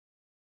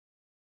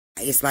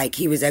 It's like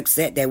he was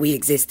upset that we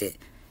existed,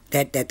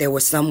 that there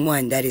was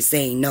someone that is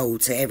saying no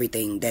to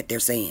everything that they're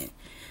saying.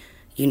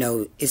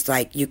 It's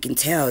like you can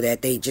tell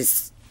that they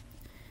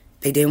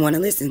didn't want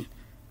to listen.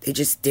 They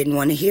just didn't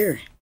want to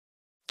hear.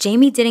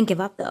 Jamie didn't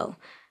give up, though.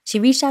 She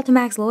reached out to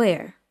Mac's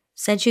lawyer,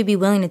 said she'd be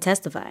willing to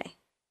testify.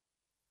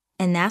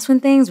 And that's when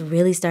things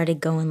really started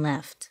going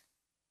left.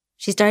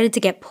 She started to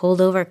get pulled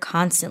over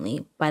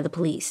constantly by the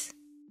police.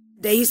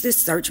 They used to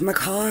search my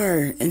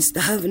car and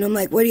stuff, and I'm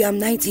like, I'm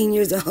 19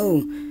 years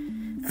old.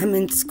 I'm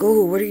in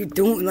school. What are you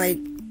doing? Like,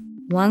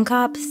 one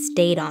cop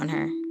stayed on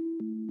her.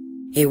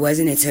 It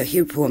wasn't until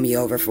he pulled me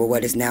over for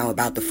what is now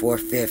about the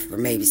 4th, 5th, or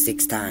maybe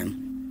 6th time.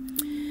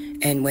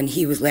 And when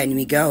he was letting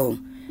me go,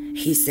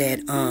 he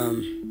said,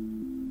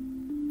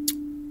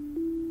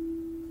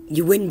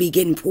 you wouldn't be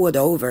getting pulled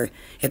over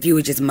if you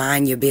would just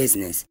mind your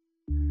business.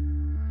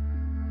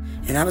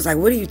 And I was like,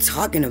 what are you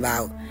talking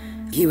about?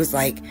 He was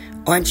like,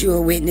 aren't you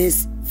a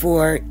witness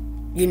for,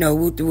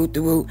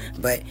 woo-de-woo-de-woo?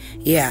 But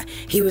yeah,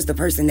 he was the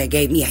person that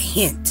gave me a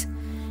hint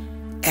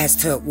as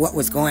to what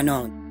was going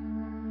on.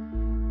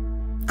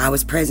 I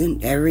was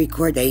present every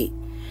court date.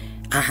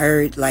 I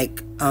heard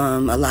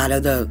a lot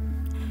of the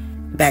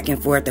back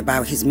and forth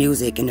about his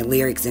music and the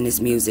lyrics in his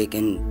music,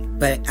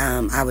 but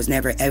I was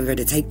never ever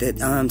to take the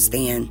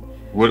stand.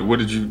 What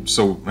did you?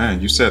 So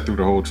man, you sat through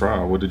the whole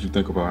trial. What did you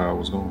think about how it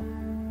was going?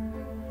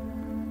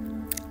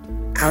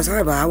 I was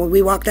horrible.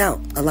 We walked out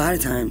a lot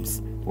of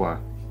times. Why?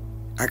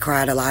 I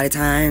cried a lot of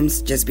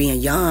times, just being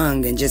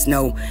young and just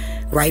know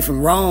right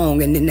from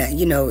wrong. And then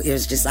it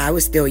was just, I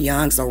was still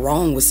young, so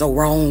wrong was so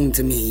wrong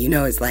to me.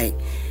 It's like,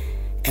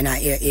 and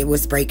it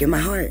was breaking my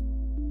heart.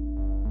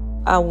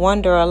 I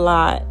wonder a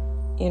lot,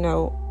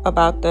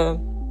 about the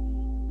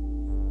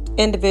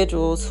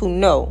individuals who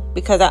know,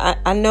 because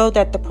I know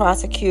that the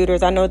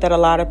prosecutors, I know that a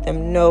lot of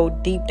them know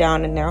deep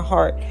down in their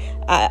heart,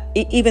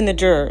 even the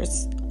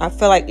jurors. I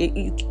feel like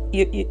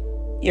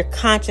your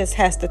conscience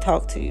has to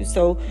talk to you.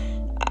 So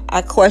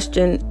I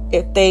question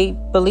if they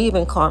believe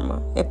in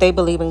karma, if they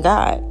believe in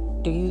God.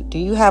 Do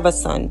you have a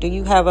son? Do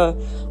you have a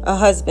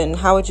husband?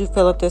 How would you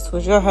feel if this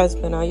was your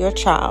husband or your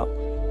child?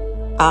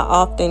 I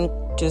often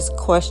just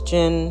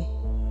question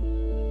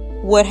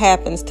what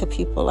happens to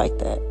people like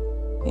that.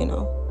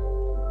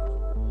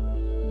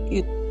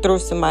 You throw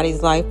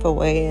somebody's life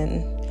away,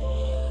 and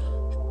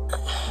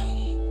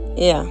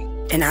yeah.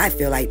 And I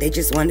feel like they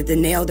just wanted to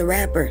nail the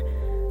rapper.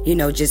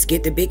 Just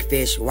get the big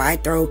fish. Why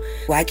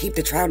keep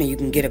the trout and you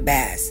can get a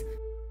bass?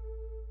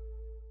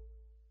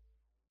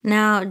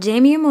 Now,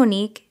 Jamie and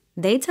Monique,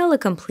 they tell a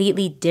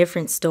completely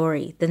different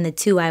story than the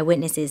 2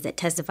 eyewitnesses that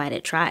testified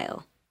at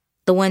trial.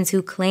 The ones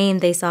who claimed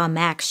they saw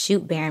Max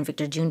shoot Baron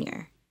Victor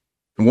Jr.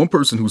 And one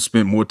person who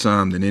spent more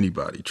time than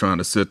anybody trying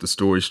to set the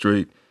story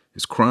straight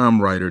is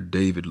crime writer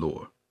David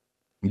Lohr.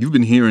 You've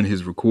been hearing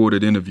his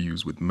recorded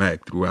interviews with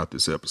Mac throughout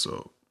this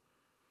episode.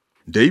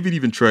 David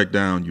even tracked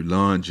down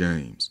Yulon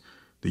James,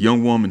 the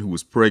young woman who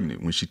was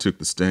pregnant when she took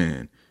the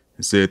stand,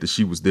 and said that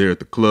she was there at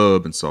the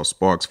club and saw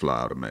sparks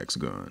fly out of Mac's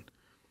gun.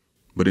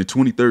 But in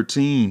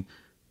 2013,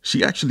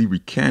 she actually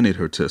recanted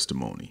her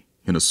testimony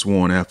in a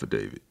sworn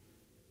affidavit.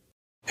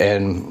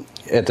 And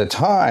at the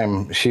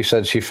time, she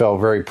said she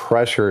felt very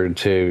pressured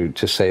to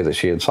say that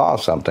she had saw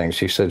something.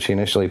 She said she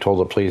initially told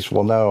the police,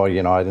 well, no,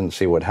 I didn't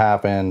see what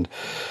happened.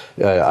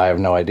 I have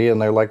no idea.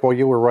 And they're like, well,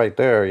 you were right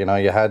there.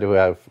 You had to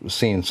have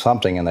seen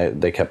something.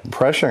 And they kept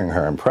pressuring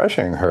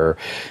her.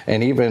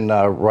 And even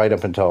right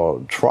up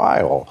until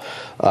trial,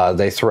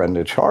 they threatened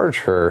to charge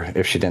her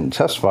if she didn't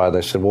testify.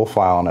 They said, we'll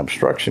file an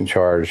obstruction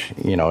charge,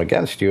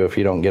 against you if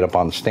you don't get up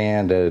on the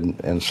stand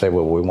and say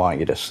what we want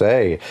you to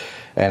say.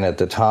 And at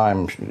the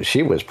time,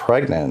 she was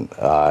pregnant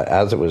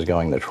as it was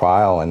going to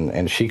trial,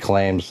 and she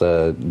claims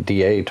the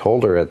DA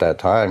told her at that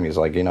time, he's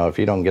like, if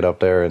you don't get up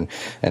there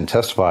and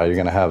testify, you're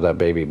going to have that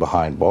baby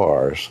behind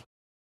bars.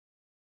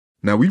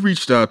 Now, we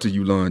reached out to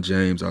Yulon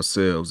James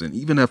ourselves, and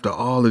even after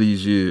all of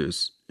these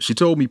years, she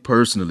told me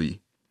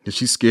personally that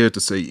she's scared to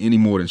say any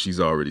more than she's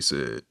already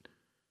said.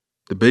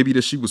 The baby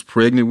that she was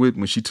pregnant with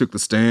when she took the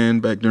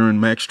stand back during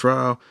Mac's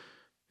trial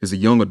is a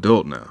young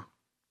adult now.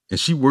 And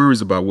she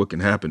worries about what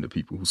can happen to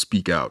people who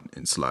speak out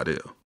in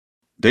Slidell.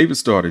 David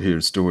started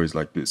hearing stories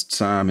like this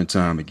time and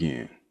time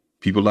again.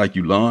 People like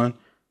Yulon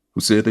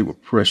who said they were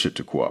pressured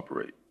to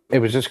cooperate. It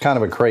was just kind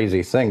of a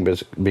crazy thing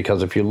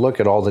because if you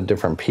look at all the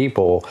different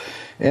people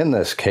in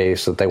this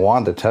case that they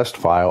wanted to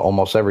testify,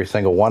 almost every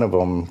single one of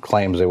them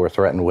claims they were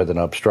threatened with an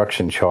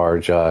obstruction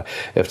charge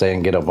if they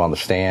didn't get up on the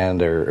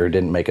stand or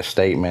didn't make a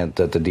statement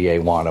that the DA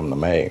wanted them to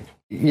make.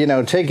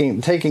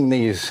 Taking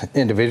these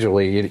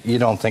individually, you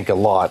don't think a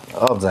lot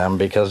of them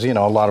because, a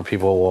lot of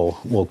people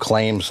will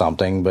claim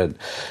something. But,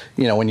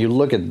 when you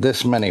look at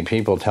this many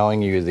people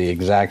telling you the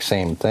exact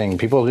same thing,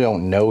 people who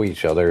don't know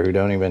each other, who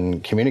don't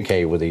even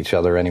communicate with each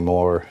other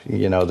anymore,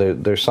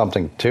 there's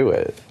something to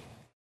it.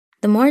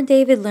 The more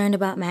David learned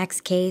about Mac's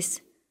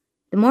case,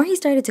 the more he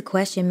started to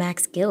question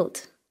Mac's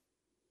guilt.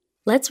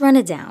 Let's run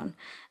it down.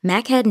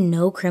 Mac had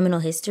no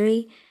criminal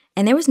history,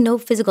 and there was no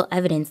physical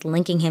evidence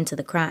linking him to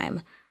the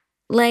crime.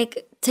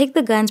 Like, take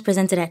the guns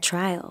presented at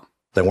trial.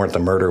 They weren't the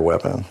murder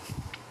weapon.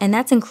 And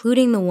that's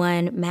including the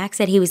one Mac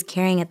said he was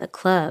carrying at the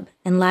club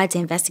and lied to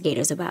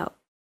investigators about.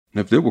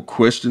 And if there were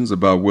questions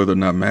about whether or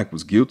not Mac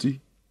was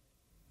guilty,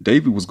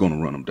 David was going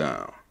to run them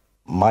down.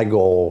 My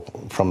goal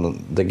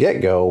from the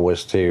get-go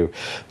was to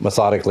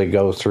methodically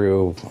go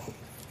through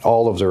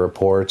all of the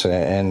reports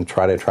and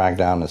try to track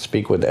down and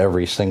speak with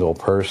every single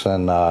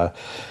person, that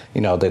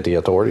the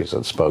authorities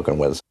had spoken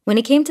with. When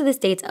it came to the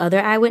state's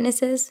other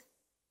eyewitnesses,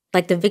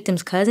 like the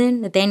victim's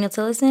cousin, Nathaniel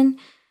Tillison,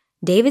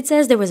 David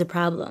says there was a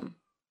problem.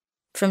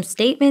 From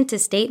statement to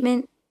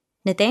statement,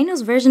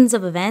 Nathaniel's versions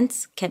of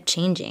events kept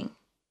changing.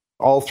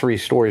 All three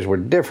stories were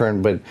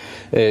different, but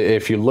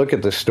if you look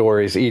at the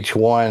stories, each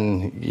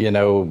one,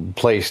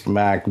 placed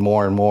Mac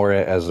more and more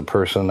as the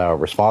person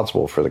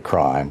responsible for the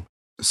crime.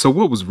 So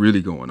what was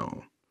really going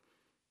on?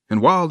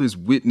 And while there's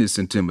witness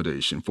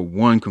intimidation for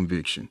one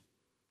conviction,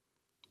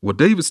 well,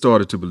 David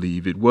started to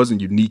believe it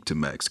wasn't unique to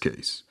Mac's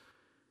case.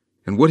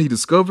 And what he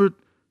discovered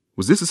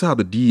was this is how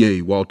the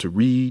DA, Walter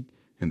Reed,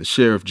 and the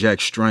Sheriff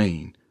Jack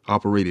Strain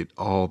operated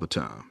all the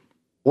time.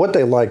 What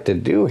they like to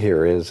do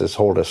here is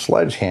hold a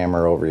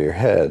sledgehammer over your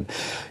head.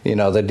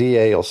 The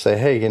DA will say,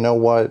 hey, you know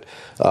what?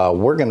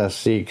 We're going to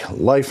seek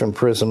life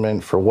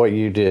imprisonment for what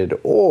you did,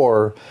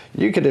 or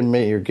you could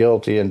admit you're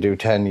guilty and do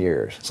 10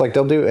 years. It's like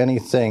they'll do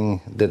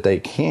anything that they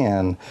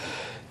can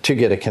to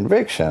get a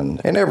conviction.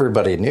 And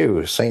everybody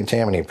knew St.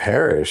 Tammany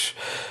Parish,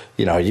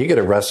 you get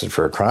arrested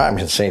for a crime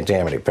in St.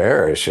 Tammany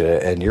Parish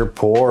and you're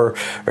poor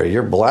or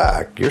you're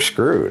black, you're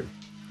screwed.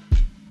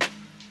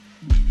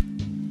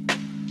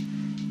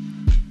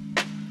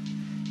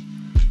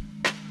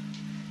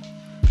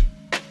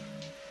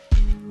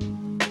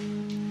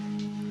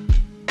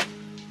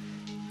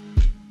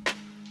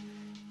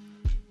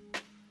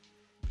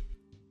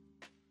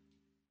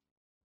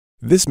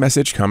 This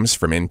message comes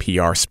from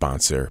NPR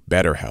sponsor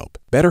BetterHelp.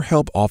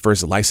 BetterHelp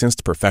offers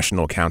licensed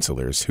professional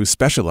counselors who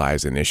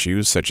specialize in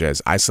issues such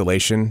as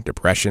isolation,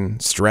 depression,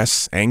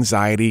 stress,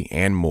 anxiety,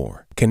 and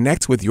more.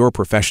 Connect with your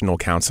professional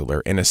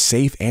counselor in a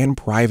safe and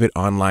private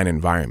online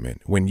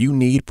environment when you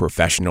need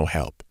professional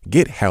help.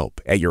 Get help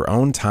at your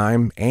own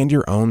time and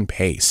your own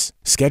pace.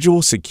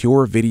 Schedule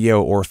secure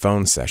video or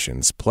phone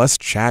sessions, plus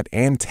chat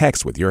and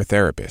text with your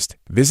therapist.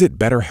 Visit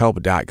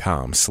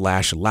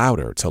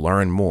BetterHelp.com/louder to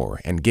learn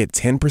more and get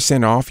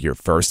 10% off your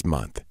first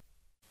month.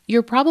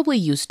 You're probably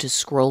used to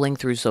scrolling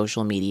through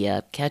social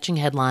media, catching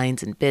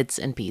headlines in bits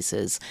and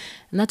pieces,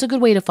 and that's a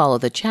good way to follow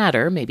the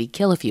chatter, maybe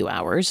kill a few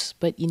hours,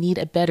 but you need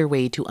a better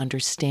way to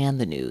understand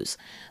the news.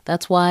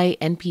 That's why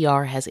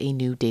NPR has a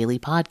new daily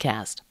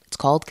podcast. It's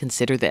called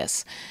Consider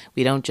This.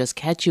 We don't just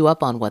catch you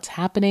up on what's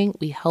happening,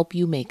 we help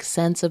you make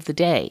sense of the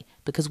day,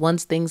 because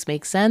once things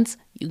make sense,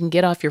 you can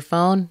get off your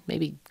phone,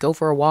 maybe go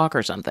for a walk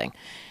or something.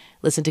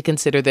 Listen to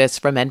Consider This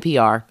from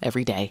NPR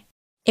every day.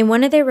 In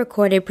one of their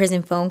recorded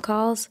prison phone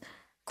calls,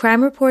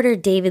 crime reporter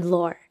David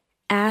Lohr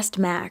asked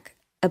Mac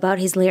about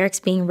his lyrics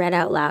being read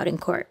out loud in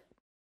court.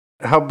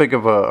 How big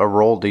of a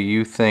role do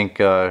you think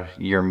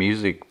your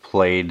music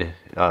played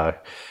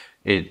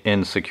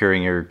in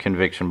securing your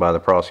conviction by the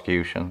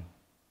prosecution?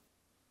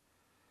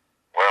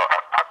 Well,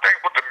 I think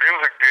what the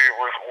music did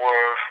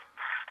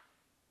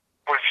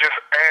was just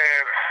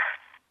add,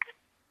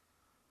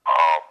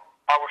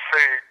 I would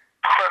say,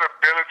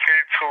 credibility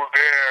to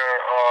their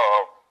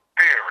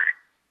theory.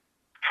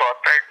 So I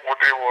think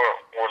what they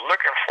were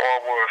looking for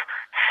was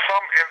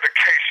some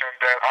indication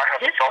that I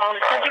have this call is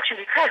subject to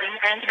recording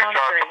and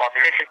monitoring.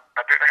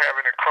 I didn't have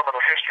any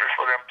criminal history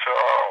for them to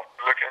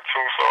look into,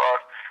 so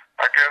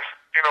I guess,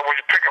 when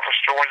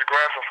you're when you're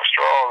grasping for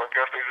straws, I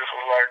guess they just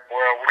was like,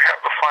 well, we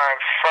have to find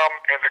some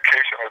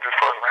indication that this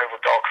person has a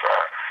dark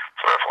side.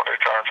 So that's when they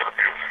turned to the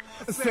music.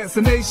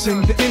 Assassination,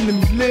 the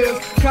enemy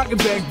lives. Cock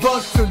and back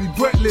bust till he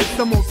breathless.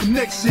 I'm on some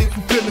next shit,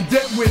 fulfilling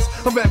death wish.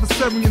 Of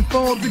adversarial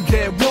forms and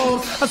gad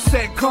walls. I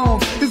sat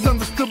calm, is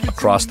understood.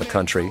 Across the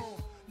country,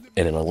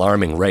 at an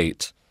alarming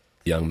rate,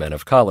 young men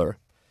of color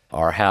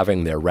are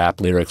having their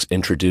rap lyrics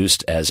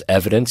introduced as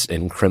evidence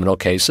in criminal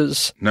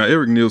cases. Now,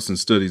 Eric Nielsen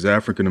studies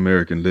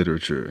African-American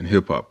literature and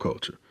hip-hop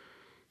culture,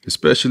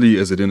 especially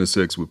as it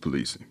intersects with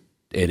policing.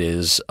 It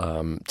is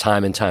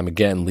time and time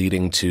again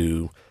leading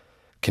to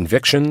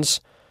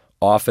convictions,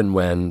 often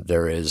when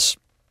there is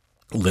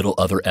little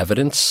other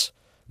evidence.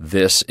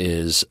 This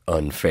is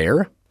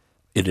unfair,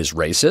 it is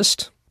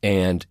racist,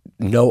 and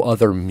no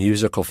other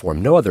musical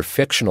form, no other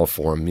fictional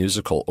form,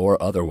 musical or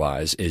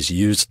otherwise, is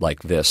used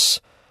like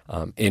this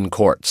in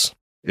courts.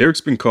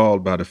 Eric's been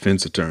called by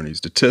defense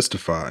attorneys to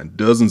testify in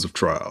dozens of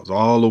trials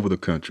all over the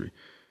country,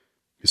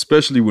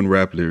 especially when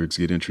rap lyrics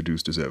get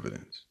introduced as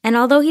evidence. And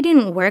although he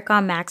didn't work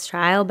on Mac's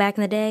trial back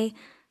in the day,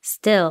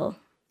 still,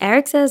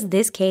 Eric says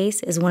this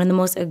case is one of the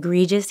most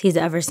egregious he's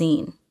ever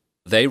seen.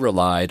 They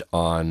relied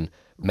on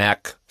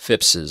Mac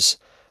Phipps's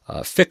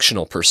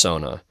fictional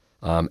persona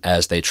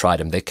as they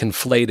tried him. They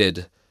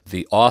conflated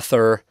the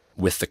author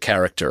with the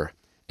character,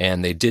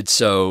 and they did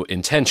so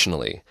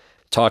intentionally,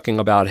 talking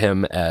about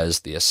him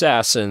as the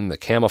assassin, the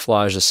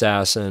camouflage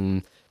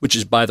assassin, which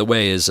is, by the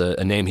way, is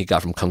a name he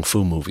got from kung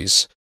fu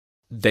movies.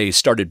 They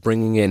started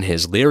bringing in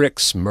his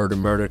lyrics, murder,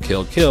 murder,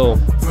 kill, kill.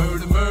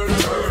 Murder, murder,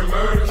 murder,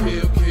 murder,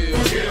 kill,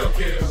 kill, kill,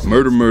 kill.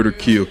 Murder, murder,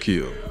 kill,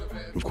 kill.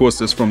 Of course,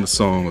 that's from the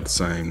song with the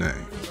same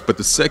name. But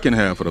the second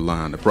half of the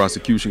line, the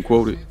prosecution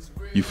quoted,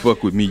 "You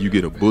fuck with me, you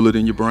get a bullet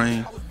in your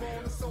brain."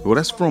 Well,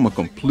 that's from a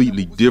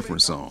completely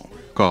different song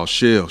called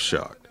Shell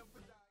Shocked.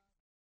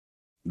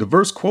 The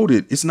verse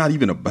quoted, it's not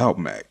even about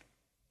Mac.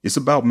 It's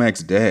about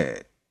Mac's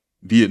dad,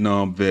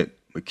 Vietnam vet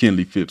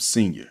McKinley Phipps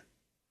Sr.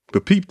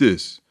 But peep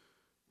this.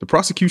 The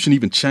prosecution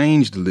even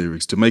changed the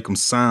lyrics to make them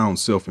sound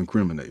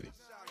self-incriminating.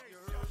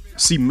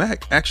 See,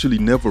 Mac actually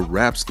never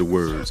raps the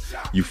words,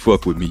 "You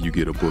fuck with me, you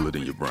get a bullet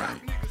in your brain."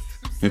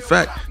 In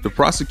fact, the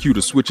prosecutor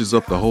switches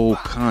up the whole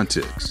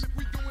context.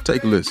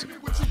 Take a listen.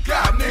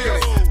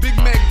 Big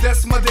Mac,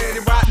 that's my daddy,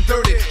 riding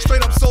dirty.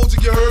 Straight up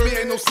soldier, you heard me,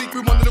 ain't no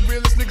secret, one of the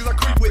realest niggas I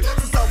creep with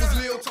since I was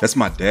little. That's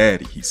my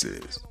daddy, he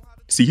says.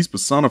 See, he's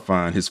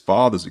personifying his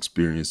father's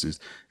experiences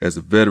as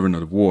a veteran of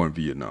the war in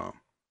Vietnam.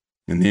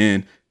 And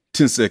then,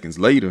 10 seconds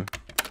later,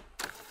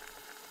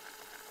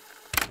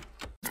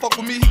 fuck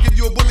with me, he give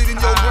you a bullet in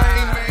your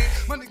brain,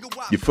 man.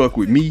 You fuck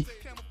with me,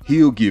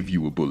 he'll give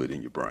you a bullet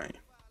in your brain.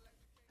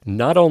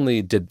 Not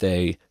only did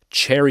they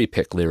cherry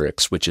pick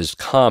lyrics, which is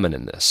common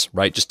in this,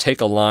 right? Just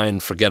take a line,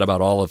 forget about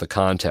all of the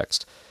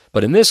context.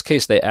 But in this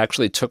case, they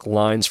actually took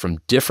lines from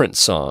different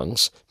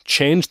songs,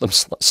 changed them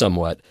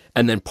somewhat,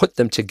 and then put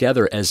them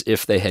together as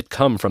if they had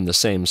come from the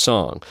same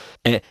song.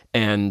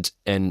 And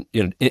you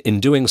know, in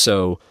doing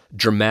so,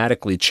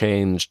 dramatically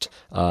changed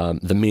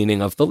the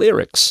meaning of the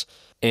lyrics.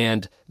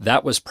 And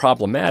that was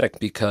problematic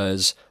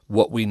because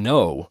what we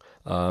know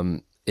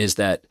is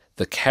that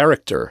the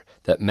character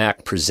that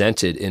Mac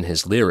presented in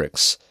his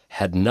lyrics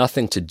had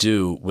nothing to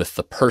do with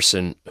the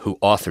person who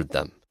authored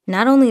them.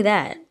 Not only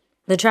that,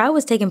 the trial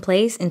was taking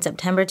place in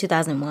September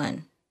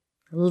 2001,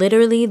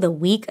 literally the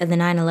week of the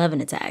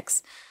 9/11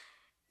 attacks.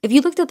 If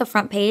you looked at the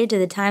front page of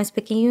the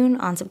Times-Picayune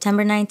on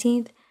September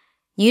 19th,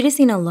 you'd have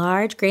seen a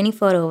large, grainy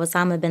photo of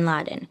Osama bin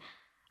Laden,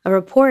 a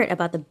report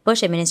about the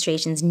Bush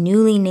administration's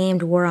newly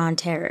named war on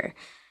terror,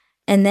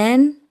 and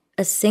then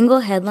a single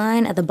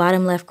headline at the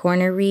bottom left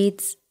corner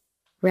reads,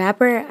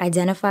 "Rapper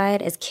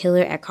identified as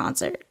killer at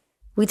concert."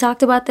 We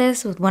talked about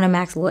this with one of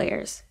Mac's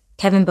lawyers,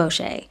 Kevin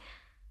Boucher,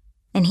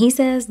 and he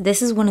says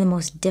this is one of the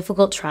most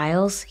difficult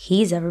trials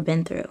he's ever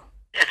been through.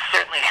 It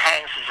certainly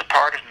hangs as a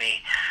part of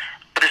me,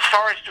 but as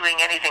far as doing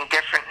anything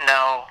different,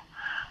 no.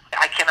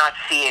 I cannot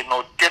see a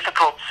more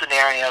difficult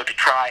scenario to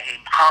try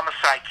a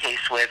homicide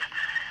case with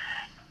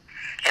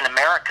in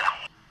America.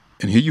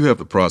 And here you have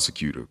the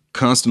prosecutor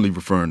constantly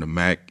referring to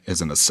Mac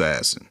as an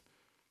assassin.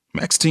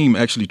 Mac's team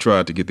actually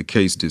tried to get the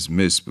case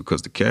dismissed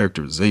because the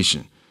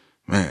characterization,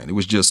 man, it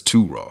was just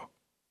too raw.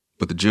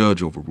 But the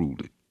judge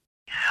overruled it.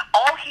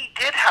 All he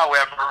did,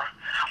 however,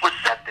 was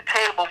set the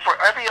table for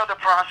every other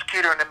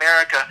prosecutor in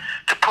America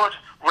to put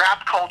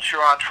rap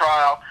culture on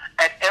trial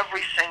at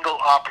every single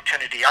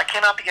opportunity. I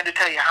cannot begin to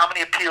tell you how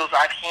many appeals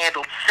I've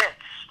handled since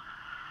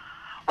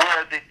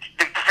where the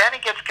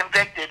defendant gets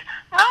convicted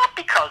not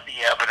because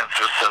the evidence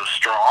was so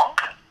strong,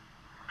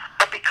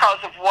 but because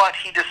of what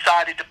he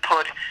decided to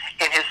put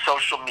in his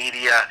social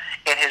media,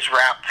 in his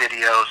rap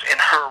videos, in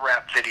her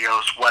rap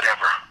videos,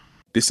 whatever.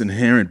 This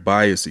inherent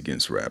bias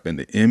against rap and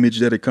the image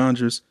that it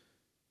conjures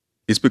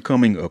is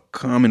becoming a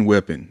common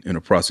weapon in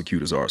a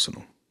prosecutor's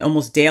arsenal.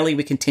 Almost daily,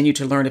 we continue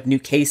to learn of new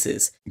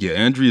cases. Yeah,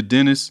 Andrea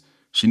Dennis,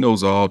 she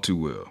knows all too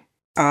well.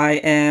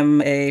 I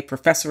am a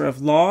professor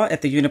of law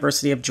at the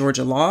University of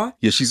Georgia Law.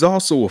 Yeah, she's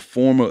also a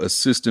former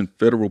assistant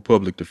federal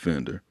public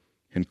defender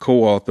and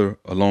co-author,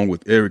 along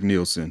with Eric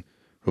Nielsen,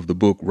 of the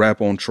book Rap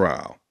on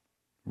Trial,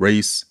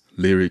 Race,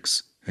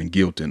 Lyrics, and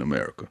Guilt in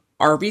America.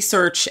 Our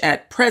research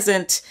at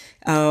present,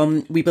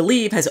 we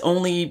believe, has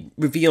only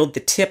revealed the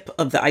tip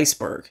of the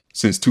iceberg.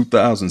 Since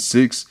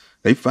 2006,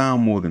 they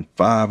found more than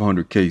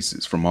 500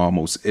 cases from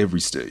almost every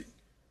state.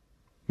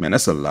 Man,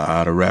 that's a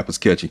lot of rappers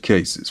catching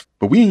cases.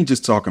 But we ain't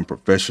just talking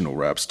professional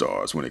rap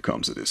stars when it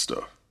comes to this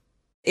stuff.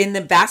 In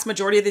the vast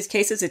majority of these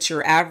cases, it's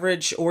your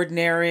average,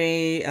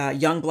 ordinary,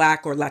 young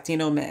Black or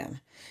Latino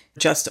man.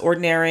 Just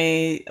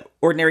ordinary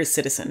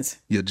citizens.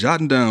 You're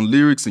jotting down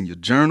lyrics in your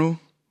journal,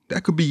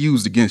 that could be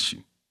used against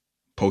you.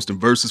 Posting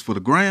verses for the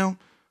gram,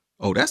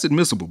 oh, that's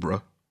admissible,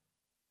 bruh.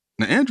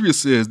 Now, Andrea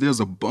says there's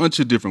a bunch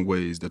of different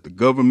ways that the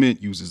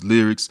government uses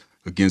lyrics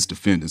against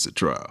defendants at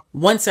trial.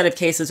 One set of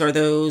cases are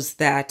those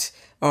that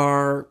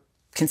are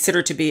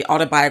considered to be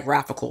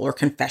autobiographical or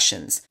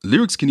confessions.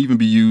 Lyrics can even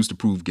be used to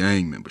prove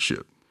gang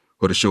membership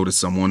or to show that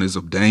someone is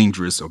a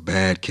dangerous or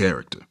bad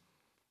character.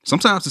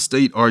 Sometimes the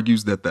state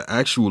argues that the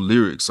actual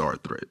lyrics are a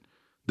threat.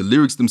 The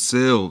lyrics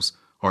themselves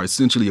are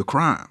essentially a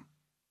crime.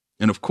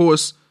 And of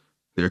course,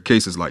 there are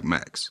cases like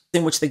Mac's,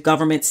 in which the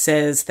government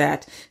says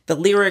that the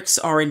lyrics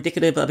are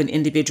indicative of an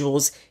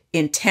individual's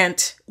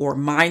intent or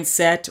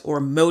mindset or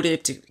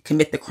motive to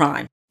commit the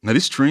crime. Now,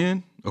 this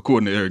trend,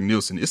 according to Eric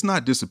Nielsen, it's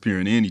not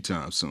disappearing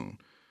anytime soon.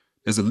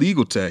 As a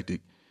legal tactic,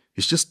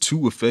 it's just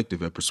too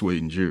effective at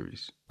persuading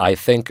juries. I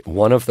think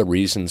one of the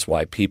reasons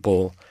why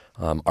people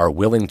are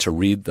willing to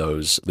read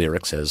those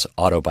lyrics as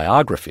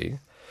autobiography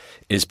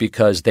is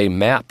because they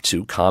map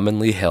to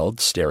commonly held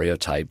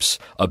stereotypes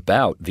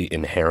about the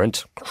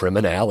inherent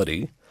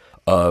criminality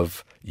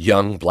of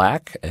young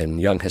Black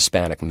and young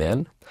Hispanic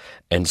men.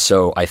 And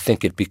so I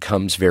think it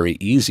becomes very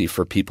easy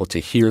for people to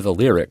hear the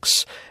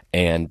lyrics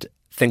and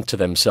think to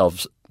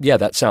themselves, yeah,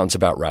 that sounds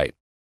about right.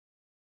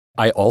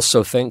 I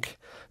also think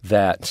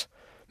that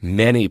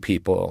many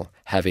people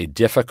have a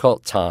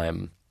difficult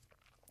time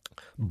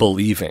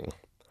believing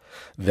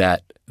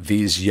that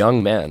these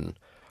young men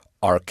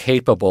are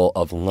capable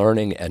of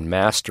learning and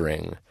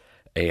mastering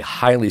a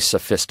highly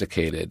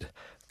sophisticated,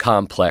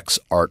 complex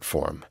art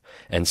form.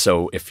 And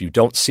so if you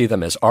don't see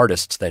them as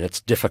artists, then it's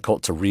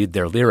difficult to read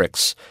their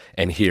lyrics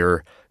and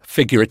hear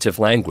figurative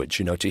language,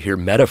 to hear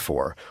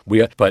metaphor.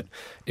 But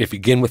if you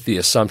begin with the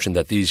assumption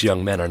that these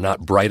young men are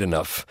not bright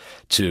enough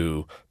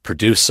to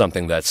produce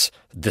something that's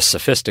this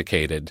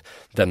sophisticated,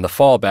 then the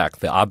fallback,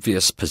 the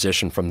obvious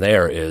position from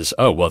there is,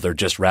 oh, well, they're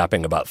just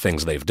rapping about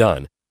things they've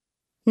done.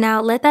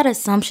 Now, let that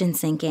assumption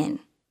sink in,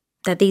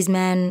 that these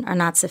men are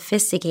not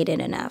sophisticated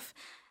enough,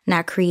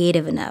 not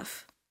creative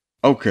enough.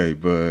 Okay,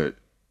 but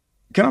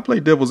can I play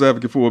devil's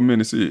advocate for a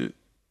minute, Sid?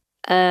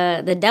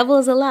 The devil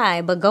is a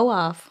lie, but go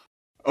off.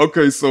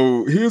 Okay,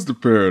 so here's the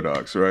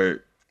paradox, right?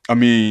 I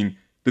mean,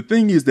 the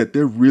thing is that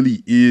there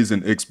really is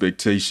an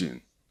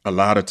expectation a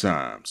lot of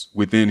times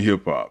within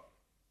hip-hop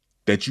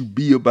that you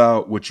be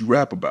about what you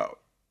rap about.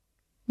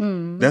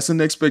 That's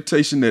an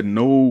expectation that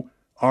no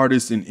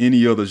artist in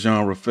any other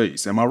genre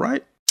face. Am I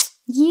right?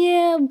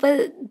 Yeah,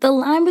 but the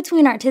line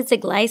between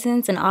artistic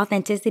license and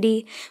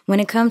authenticity when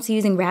it comes to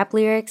using rap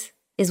lyrics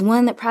is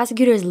one that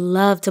prosecutors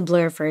love to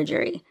blur for a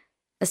jury,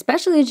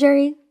 especially a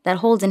jury that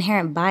holds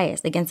inherent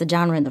bias against the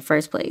genre in the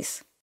first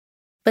place.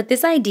 But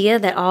this idea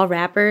that all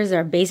rappers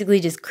are basically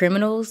just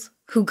criminals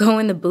who go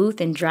in the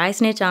booth and dry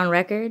snitch on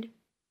record,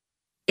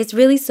 it's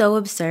really so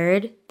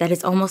absurd that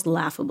it's almost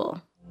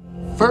laughable.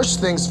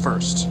 First things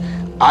first,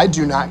 I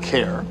do not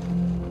care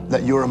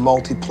that you're a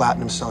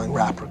multi-platinum selling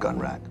rapper,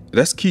 Gunrag.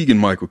 That's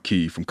Keegan-Michael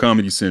Key from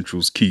Comedy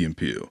Central's Key and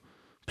Peele,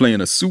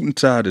 playing a suit and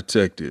tie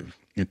detective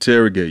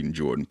interrogating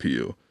Jordan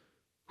Peele,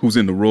 who's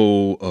in the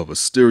role of a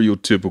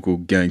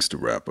stereotypical gangster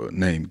rapper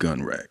named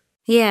Gunrag.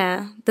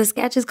 Yeah, the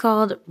sketch is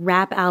called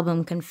Rap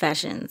Album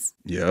Confessions.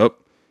 Yep,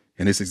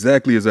 and it's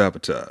exactly as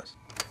advertised.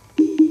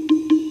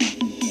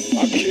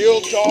 I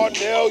killed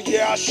Darnell,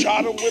 yeah, I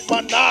shot him with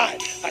my 9.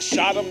 I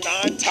shot him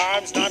 9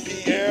 times, 9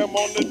 p.m.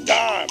 on the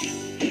dime.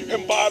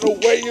 And by the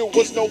way, it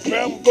was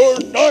November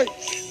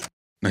 9th.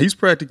 Now, he's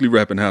practically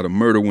rapping how the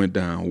murder went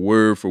down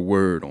word for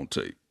word on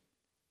tape.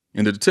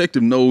 And the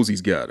detective knows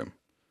he's got him.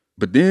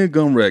 But then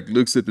Gunrag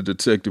looks at the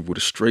detective with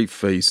a straight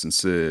face and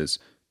says,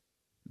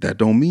 "That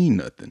don't mean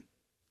nothing.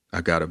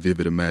 I got a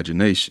vivid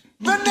imagination."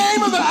 The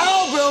name of the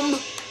album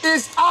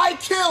is I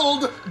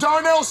Killed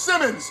Darnell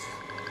Simmons.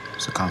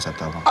 It's a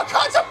concept album. A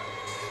concept?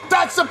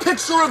 That's a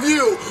picture of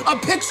you. A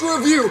picture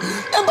of you.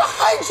 And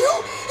behind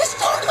you is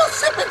Darnell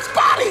Simmons'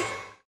 body.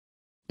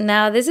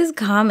 Now, this is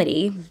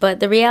comedy, but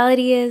the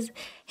reality is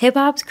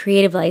hip-hop's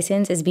creative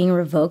license is being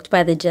revoked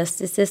by the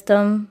justice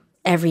system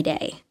every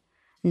day.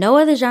 No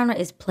other genre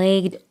is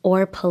plagued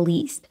or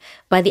policed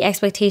by the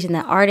expectation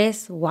that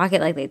artists walk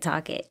it like they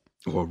talk it.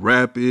 Or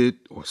rap it,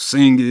 or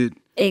sing it.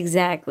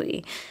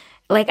 Exactly.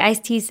 Like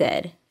Ice-T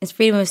said, it's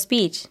freedom of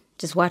speech.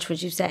 Just watch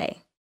what you say.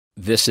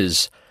 This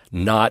is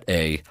not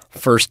a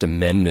First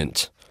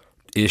Amendment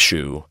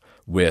issue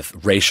with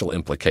racial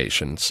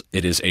implications.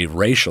 It is a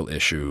racial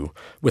issue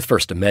with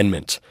First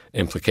Amendment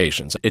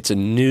implications. It's a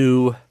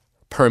new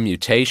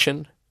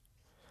permutation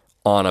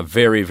on a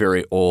very,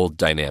 very old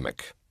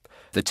dynamic.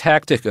 The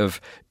tactic of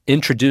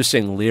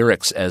introducing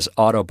lyrics as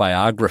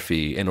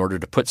autobiography in order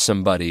to put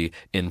somebody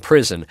in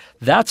prison,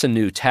 that's a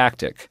new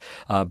tactic.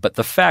 But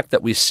the fact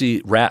that we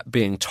see rap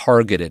being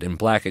targeted and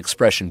black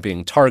expression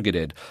being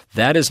targeted,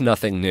 that is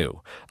nothing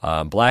new.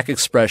 Black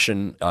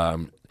expression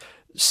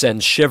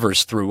sends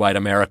shivers through white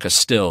America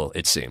still,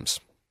 it seems.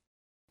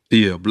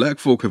 Yeah, black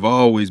folk have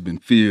always been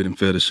feared and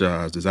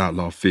fetishized as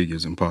outlaw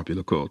figures in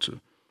popular culture.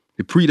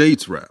 It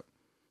predates rap.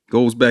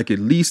 Goes back at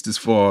least as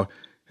far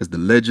as the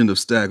legend of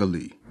Stagger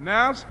Lee.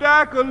 Now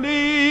Stagger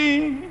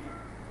Lee,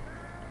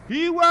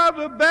 he was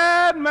a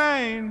bad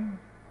man.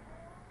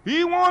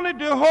 He wanted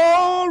the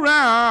whole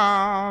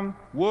round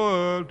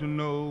world to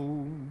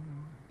know.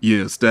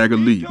 Yeah, Stagger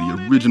Lee,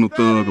 the original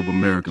thug of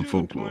American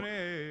folklore,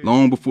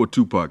 long before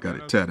Tupac got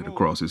it tatted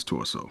across his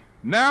torso.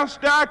 Now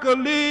Stagger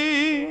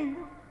Lee,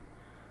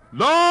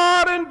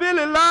 Lord and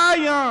Billy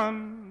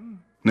Lion.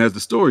 And as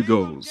the story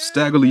goes,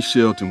 Stagger Lee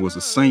Shelton was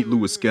a St.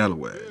 Louis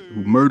scalawag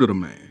who murdered a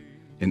man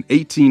in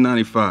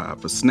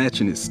 1895 for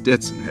snatching his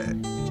Stetson hat.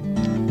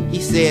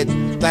 He said,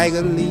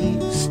 Stagger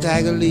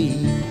Lee,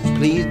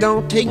 please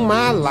don't take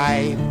my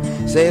life.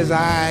 Says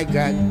I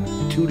got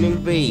 2 little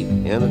babies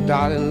and a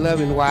darling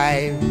loving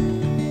wife.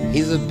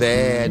 He's a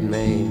bad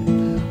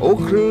man, oh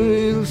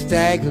cruel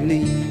Stagger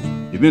Lee.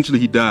 Eventually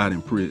he died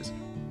in prison,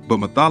 but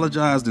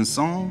mythologized in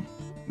song,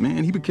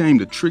 man, he became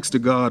the trickster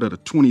god of the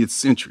 20th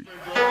century.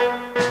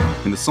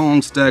 And the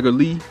song Stagger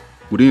Lee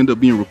would end up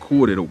being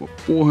recorded over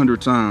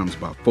 400 times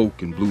by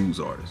folk and blues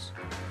artists.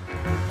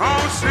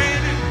 I was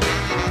sitting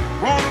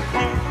on the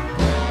corner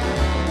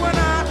when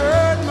I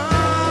heard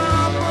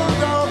my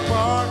bulldog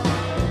bark.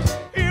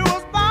 He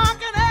was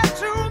barking at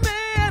 2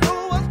 men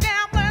who was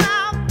gambling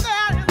out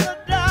there in the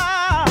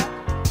dark.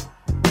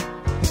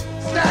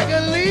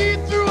 Stagger Lee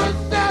threw a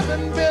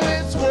 7,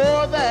 Billy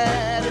swore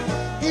that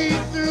he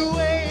threw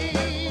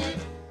 8.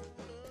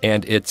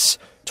 And it's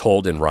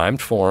told in rhymed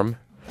form,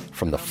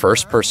 from the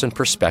first-person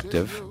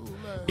perspective.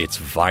 It's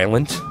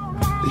violent.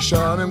 They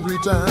shot him 3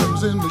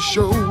 times in the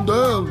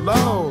shoulder,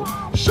 Lord.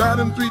 Shot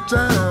him 3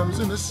 times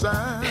in the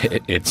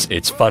side.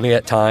 It's funny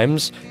at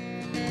times.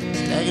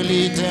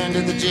 Staggerly turned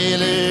to the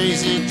jailer. He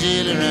said,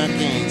 "Jailer, I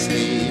can't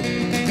sleep."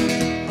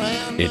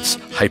 It's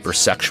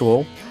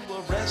hypersexual.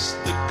 Arrest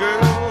the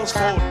girls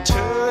for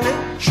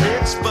turning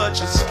tricks, but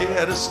you're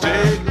scared to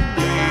stay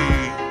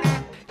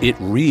away. It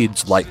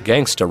reads like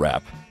gangsta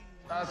rap.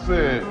 I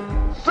said,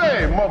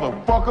 "Say,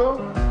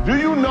 motherfucker, do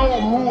you know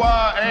who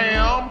I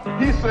am?"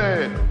 He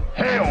said,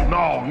 "Hell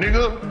no,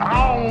 nigga.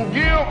 I don't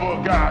give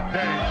a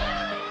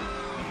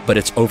goddamn." But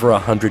it's over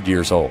 100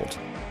 years old.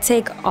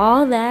 Take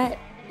all that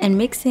and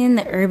mix in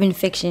the urban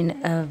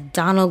fiction of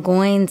Donald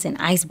Goines and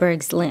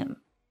Iceberg Slim.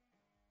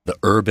 The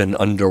urban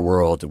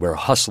underworld where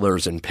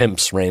hustlers and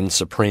pimps reign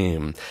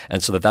supreme.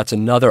 And so that's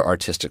another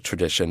artistic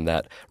tradition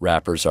that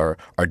rappers are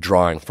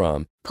drawing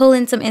from. Pull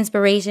in some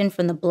inspiration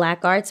from the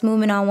Black arts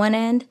movement on one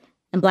end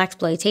and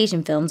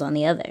blaxploitation films on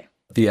the other.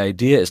 The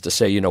idea is to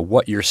say,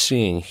 what you're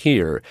seeing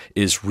here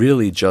is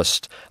really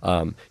just,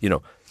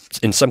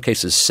 in some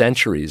cases,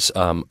 centuries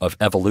of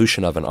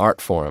evolution of an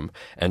art form.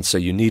 And so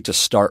you need to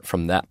start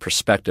from that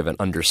perspective and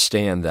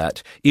understand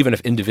that even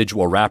if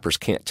individual rappers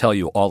can't tell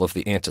you all of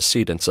the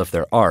antecedents of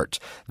their art,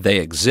 they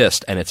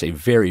exist, and it's a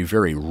very,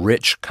 very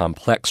rich,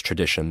 complex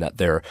tradition that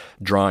they're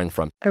drawing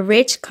from. A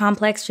rich,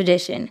 complex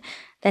tradition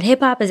that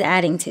hip-hop is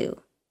adding to,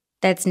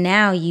 that's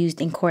now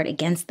used in court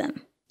against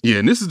them. Yeah,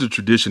 and this is the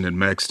tradition that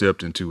Mac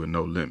stepped into in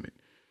No Limit.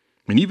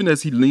 And even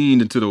as he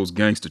leaned into those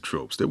gangster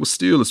tropes, there was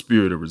still a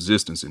spirit of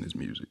resistance in his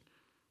music.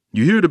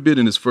 You hear it a bit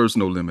in his first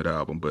No Limit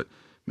album, but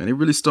man, it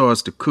really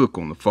starts to cook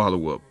on the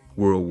follow-up,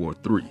 World War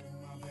III.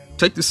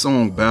 Take the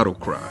song Battle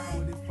Cry.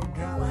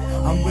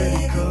 I'm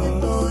ready, cuz.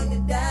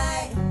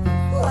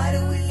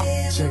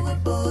 Check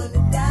it.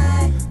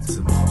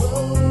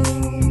 Tomorrow.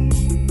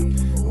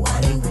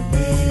 Why do we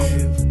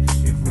live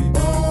if we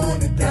born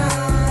to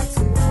die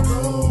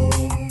tomorrow?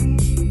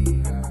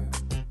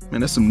 Man,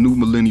 that's some new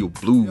millennial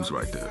blues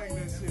right there.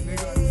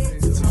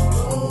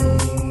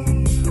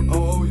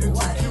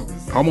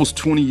 Almost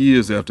 20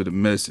 years after the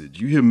message,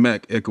 you hear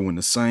Mac echoing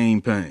the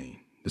same pain,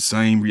 the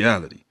same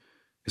reality.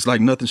 It's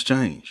like nothing's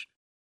changed.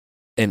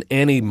 In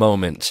any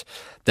moment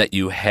that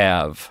you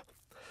have,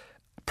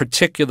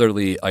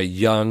 particularly a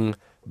young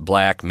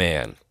black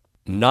man,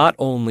 not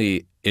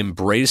only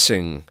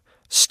embracing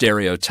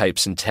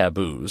stereotypes and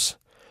taboos,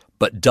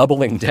 but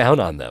doubling down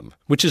on them,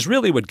 which is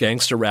really what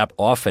gangster rap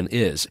often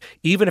is,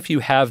 even if you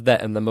have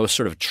that in the most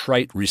sort of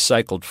trite,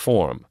 recycled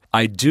form.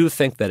 I do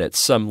think that at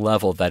some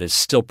level that is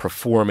still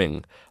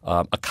performing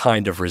a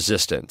kind of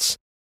resistance.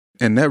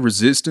 And that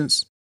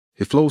resistance,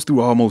 it flows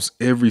through almost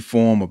every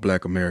form of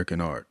Black American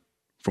art,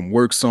 from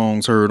work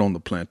songs heard on the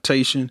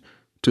plantation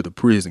to the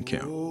prison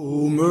camp.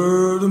 Oh,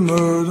 murder,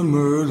 murder,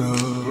 murder.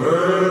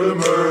 Murder,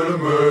 murder,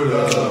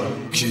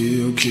 murder.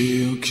 Kill,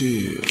 kill,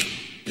 kill.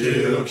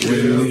 Kill,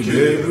 kill,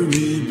 kill.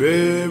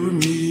 Bury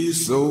me,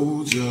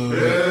 soldier.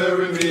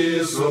 Bury me,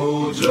 a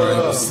soldier.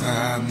 Right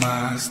beside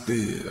my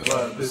steel.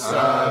 Right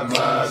beside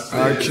my steel.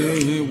 I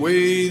can't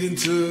wait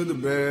until the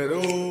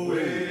battle.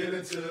 Wait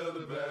until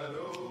the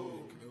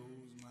battle.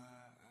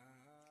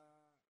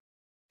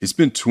 It's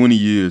been 20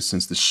 years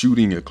since the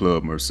shooting at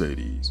Club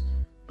Mercedes,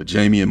 but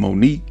Jamie and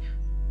Monique,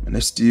 man,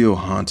 they're still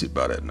haunted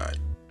by that night.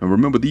 And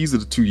remember, these are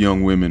the 2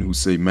 young women who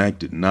say Mac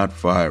did not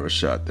fire a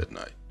shot that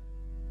night.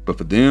 But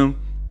for them,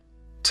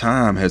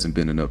 time hasn't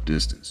been enough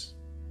distance.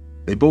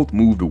 They both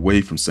moved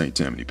away from St.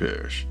 Tammany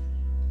Parish.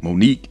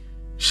 Monique,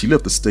 she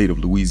left the state of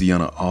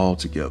Louisiana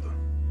altogether.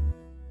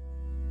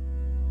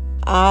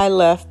 I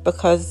left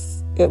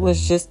because it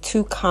was just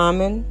too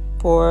common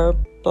for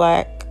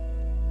Black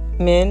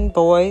men,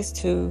 boys,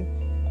 to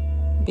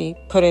be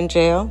put in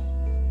jail.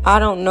 I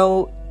don't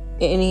know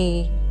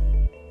any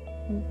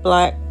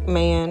Black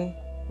man,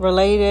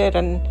 related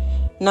and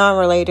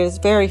non-related. It's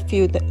very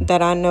few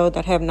that I know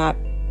that have not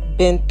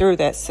been through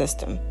that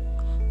system.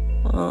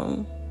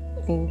 And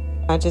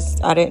I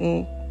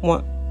didn't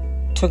want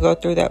to go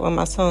through that with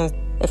my sons.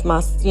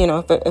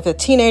 If a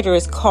teenager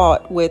is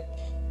caught with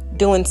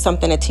doing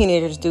something that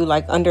teenagers do,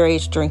 like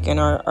underage drinking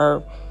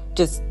or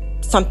just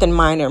something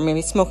minor,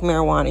 maybe smoking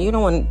marijuana, you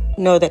don't want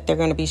to know that they're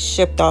going to be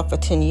shipped off for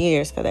 10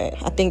 years for that.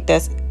 I think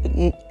that's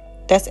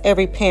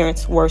every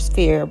parent's worst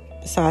fear,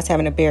 besides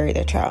having to bury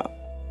their child.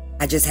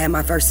 I just had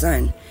my first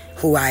son,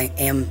 who I'm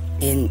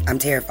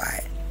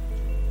terrified.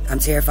 I'm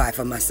terrified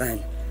for my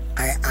son.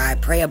 I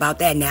pray about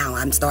that now.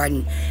 I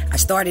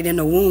started in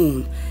the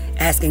womb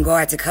asking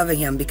God to cover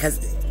him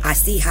because I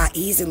see how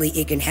easily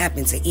it can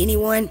happen to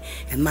anyone,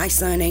 and my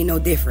son ain't no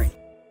different.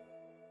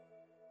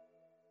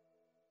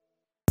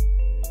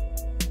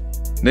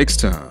 Next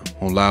time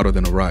on Louder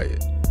Than a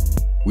Riot,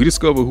 we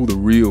discover who the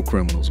real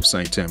criminals of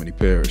St. Tammany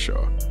Parish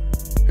are,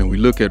 and we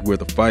look at where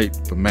the fight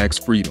for Mac's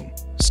freedom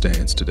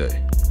stands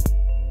today.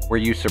 Were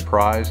you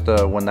surprised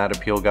when that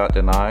appeal got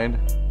denied?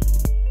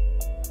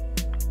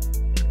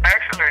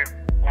 Actually,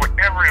 with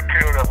every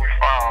appeal that we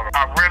filed,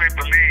 I really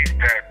believed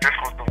that this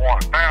was the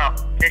one. Now,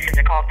 this is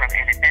a call from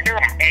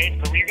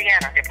a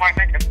Louisiana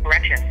Department of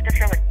Corrections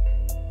facility.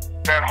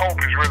 That hope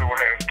is really what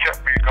has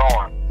kept me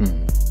going.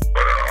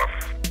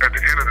 But at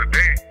the end of the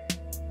day,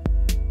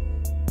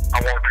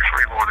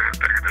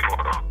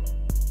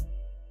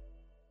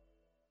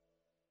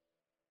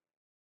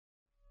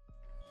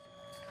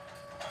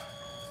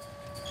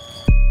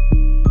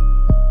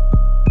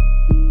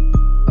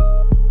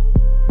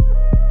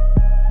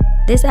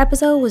 This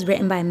episode was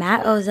written by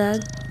Matt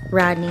Ozug,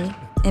 Rodney,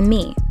 and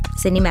me,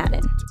 Sydney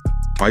Madden.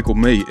 Michael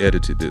May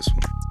edited this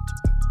one.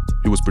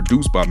 It was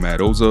produced by Matt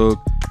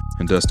Ozug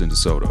and Dustin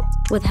DeSoto,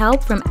 with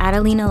help from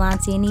Adelina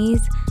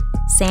Lancianese,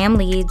 Sam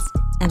Leeds,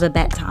 and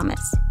Babette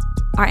Thomas.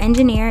 Our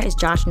engineer is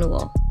Josh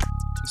Newell.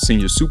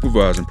 Senior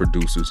supervising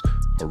producers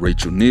are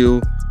Rachel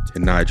Neal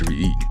and Nigel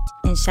Eaton.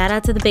 And shout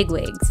out to the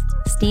bigwigs,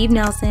 Steve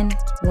Nelson,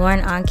 Lauren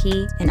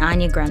Anke, and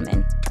Anya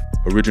Grunman.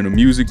 Original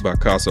music by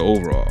Casa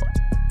Overall.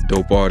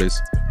 Dope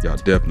artist, y'all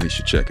definitely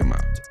should check him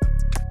out.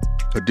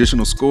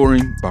 Additional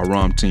scoring by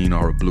Ramteen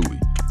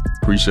Arablouei.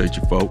 Appreciate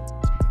you, folk.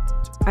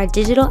 Our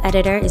digital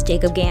editor is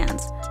Jacob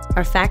Gans.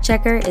 Our fact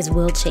checker is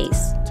Will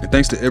Chase. And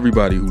thanks to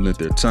everybody who lent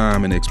their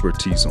time and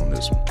expertise on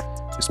this one,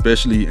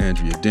 especially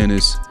Andrea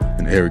Dennis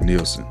and Eric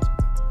Nielsen.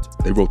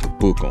 They wrote the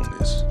book on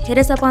this. Hit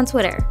us up on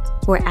Twitter.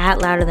 We're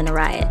at Louder Than a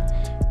Riot.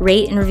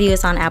 Rate and review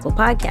us on Apple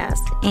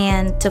Podcasts.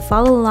 And to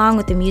follow along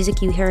with the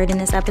music you heard in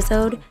this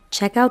episode,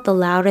 check out the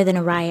Louder Than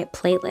a Riot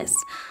playlist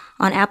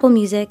on Apple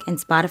Music and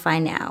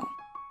Spotify now.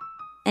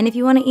 And if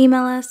you want to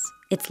email us,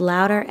 it's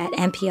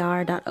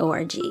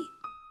louder@npr.org.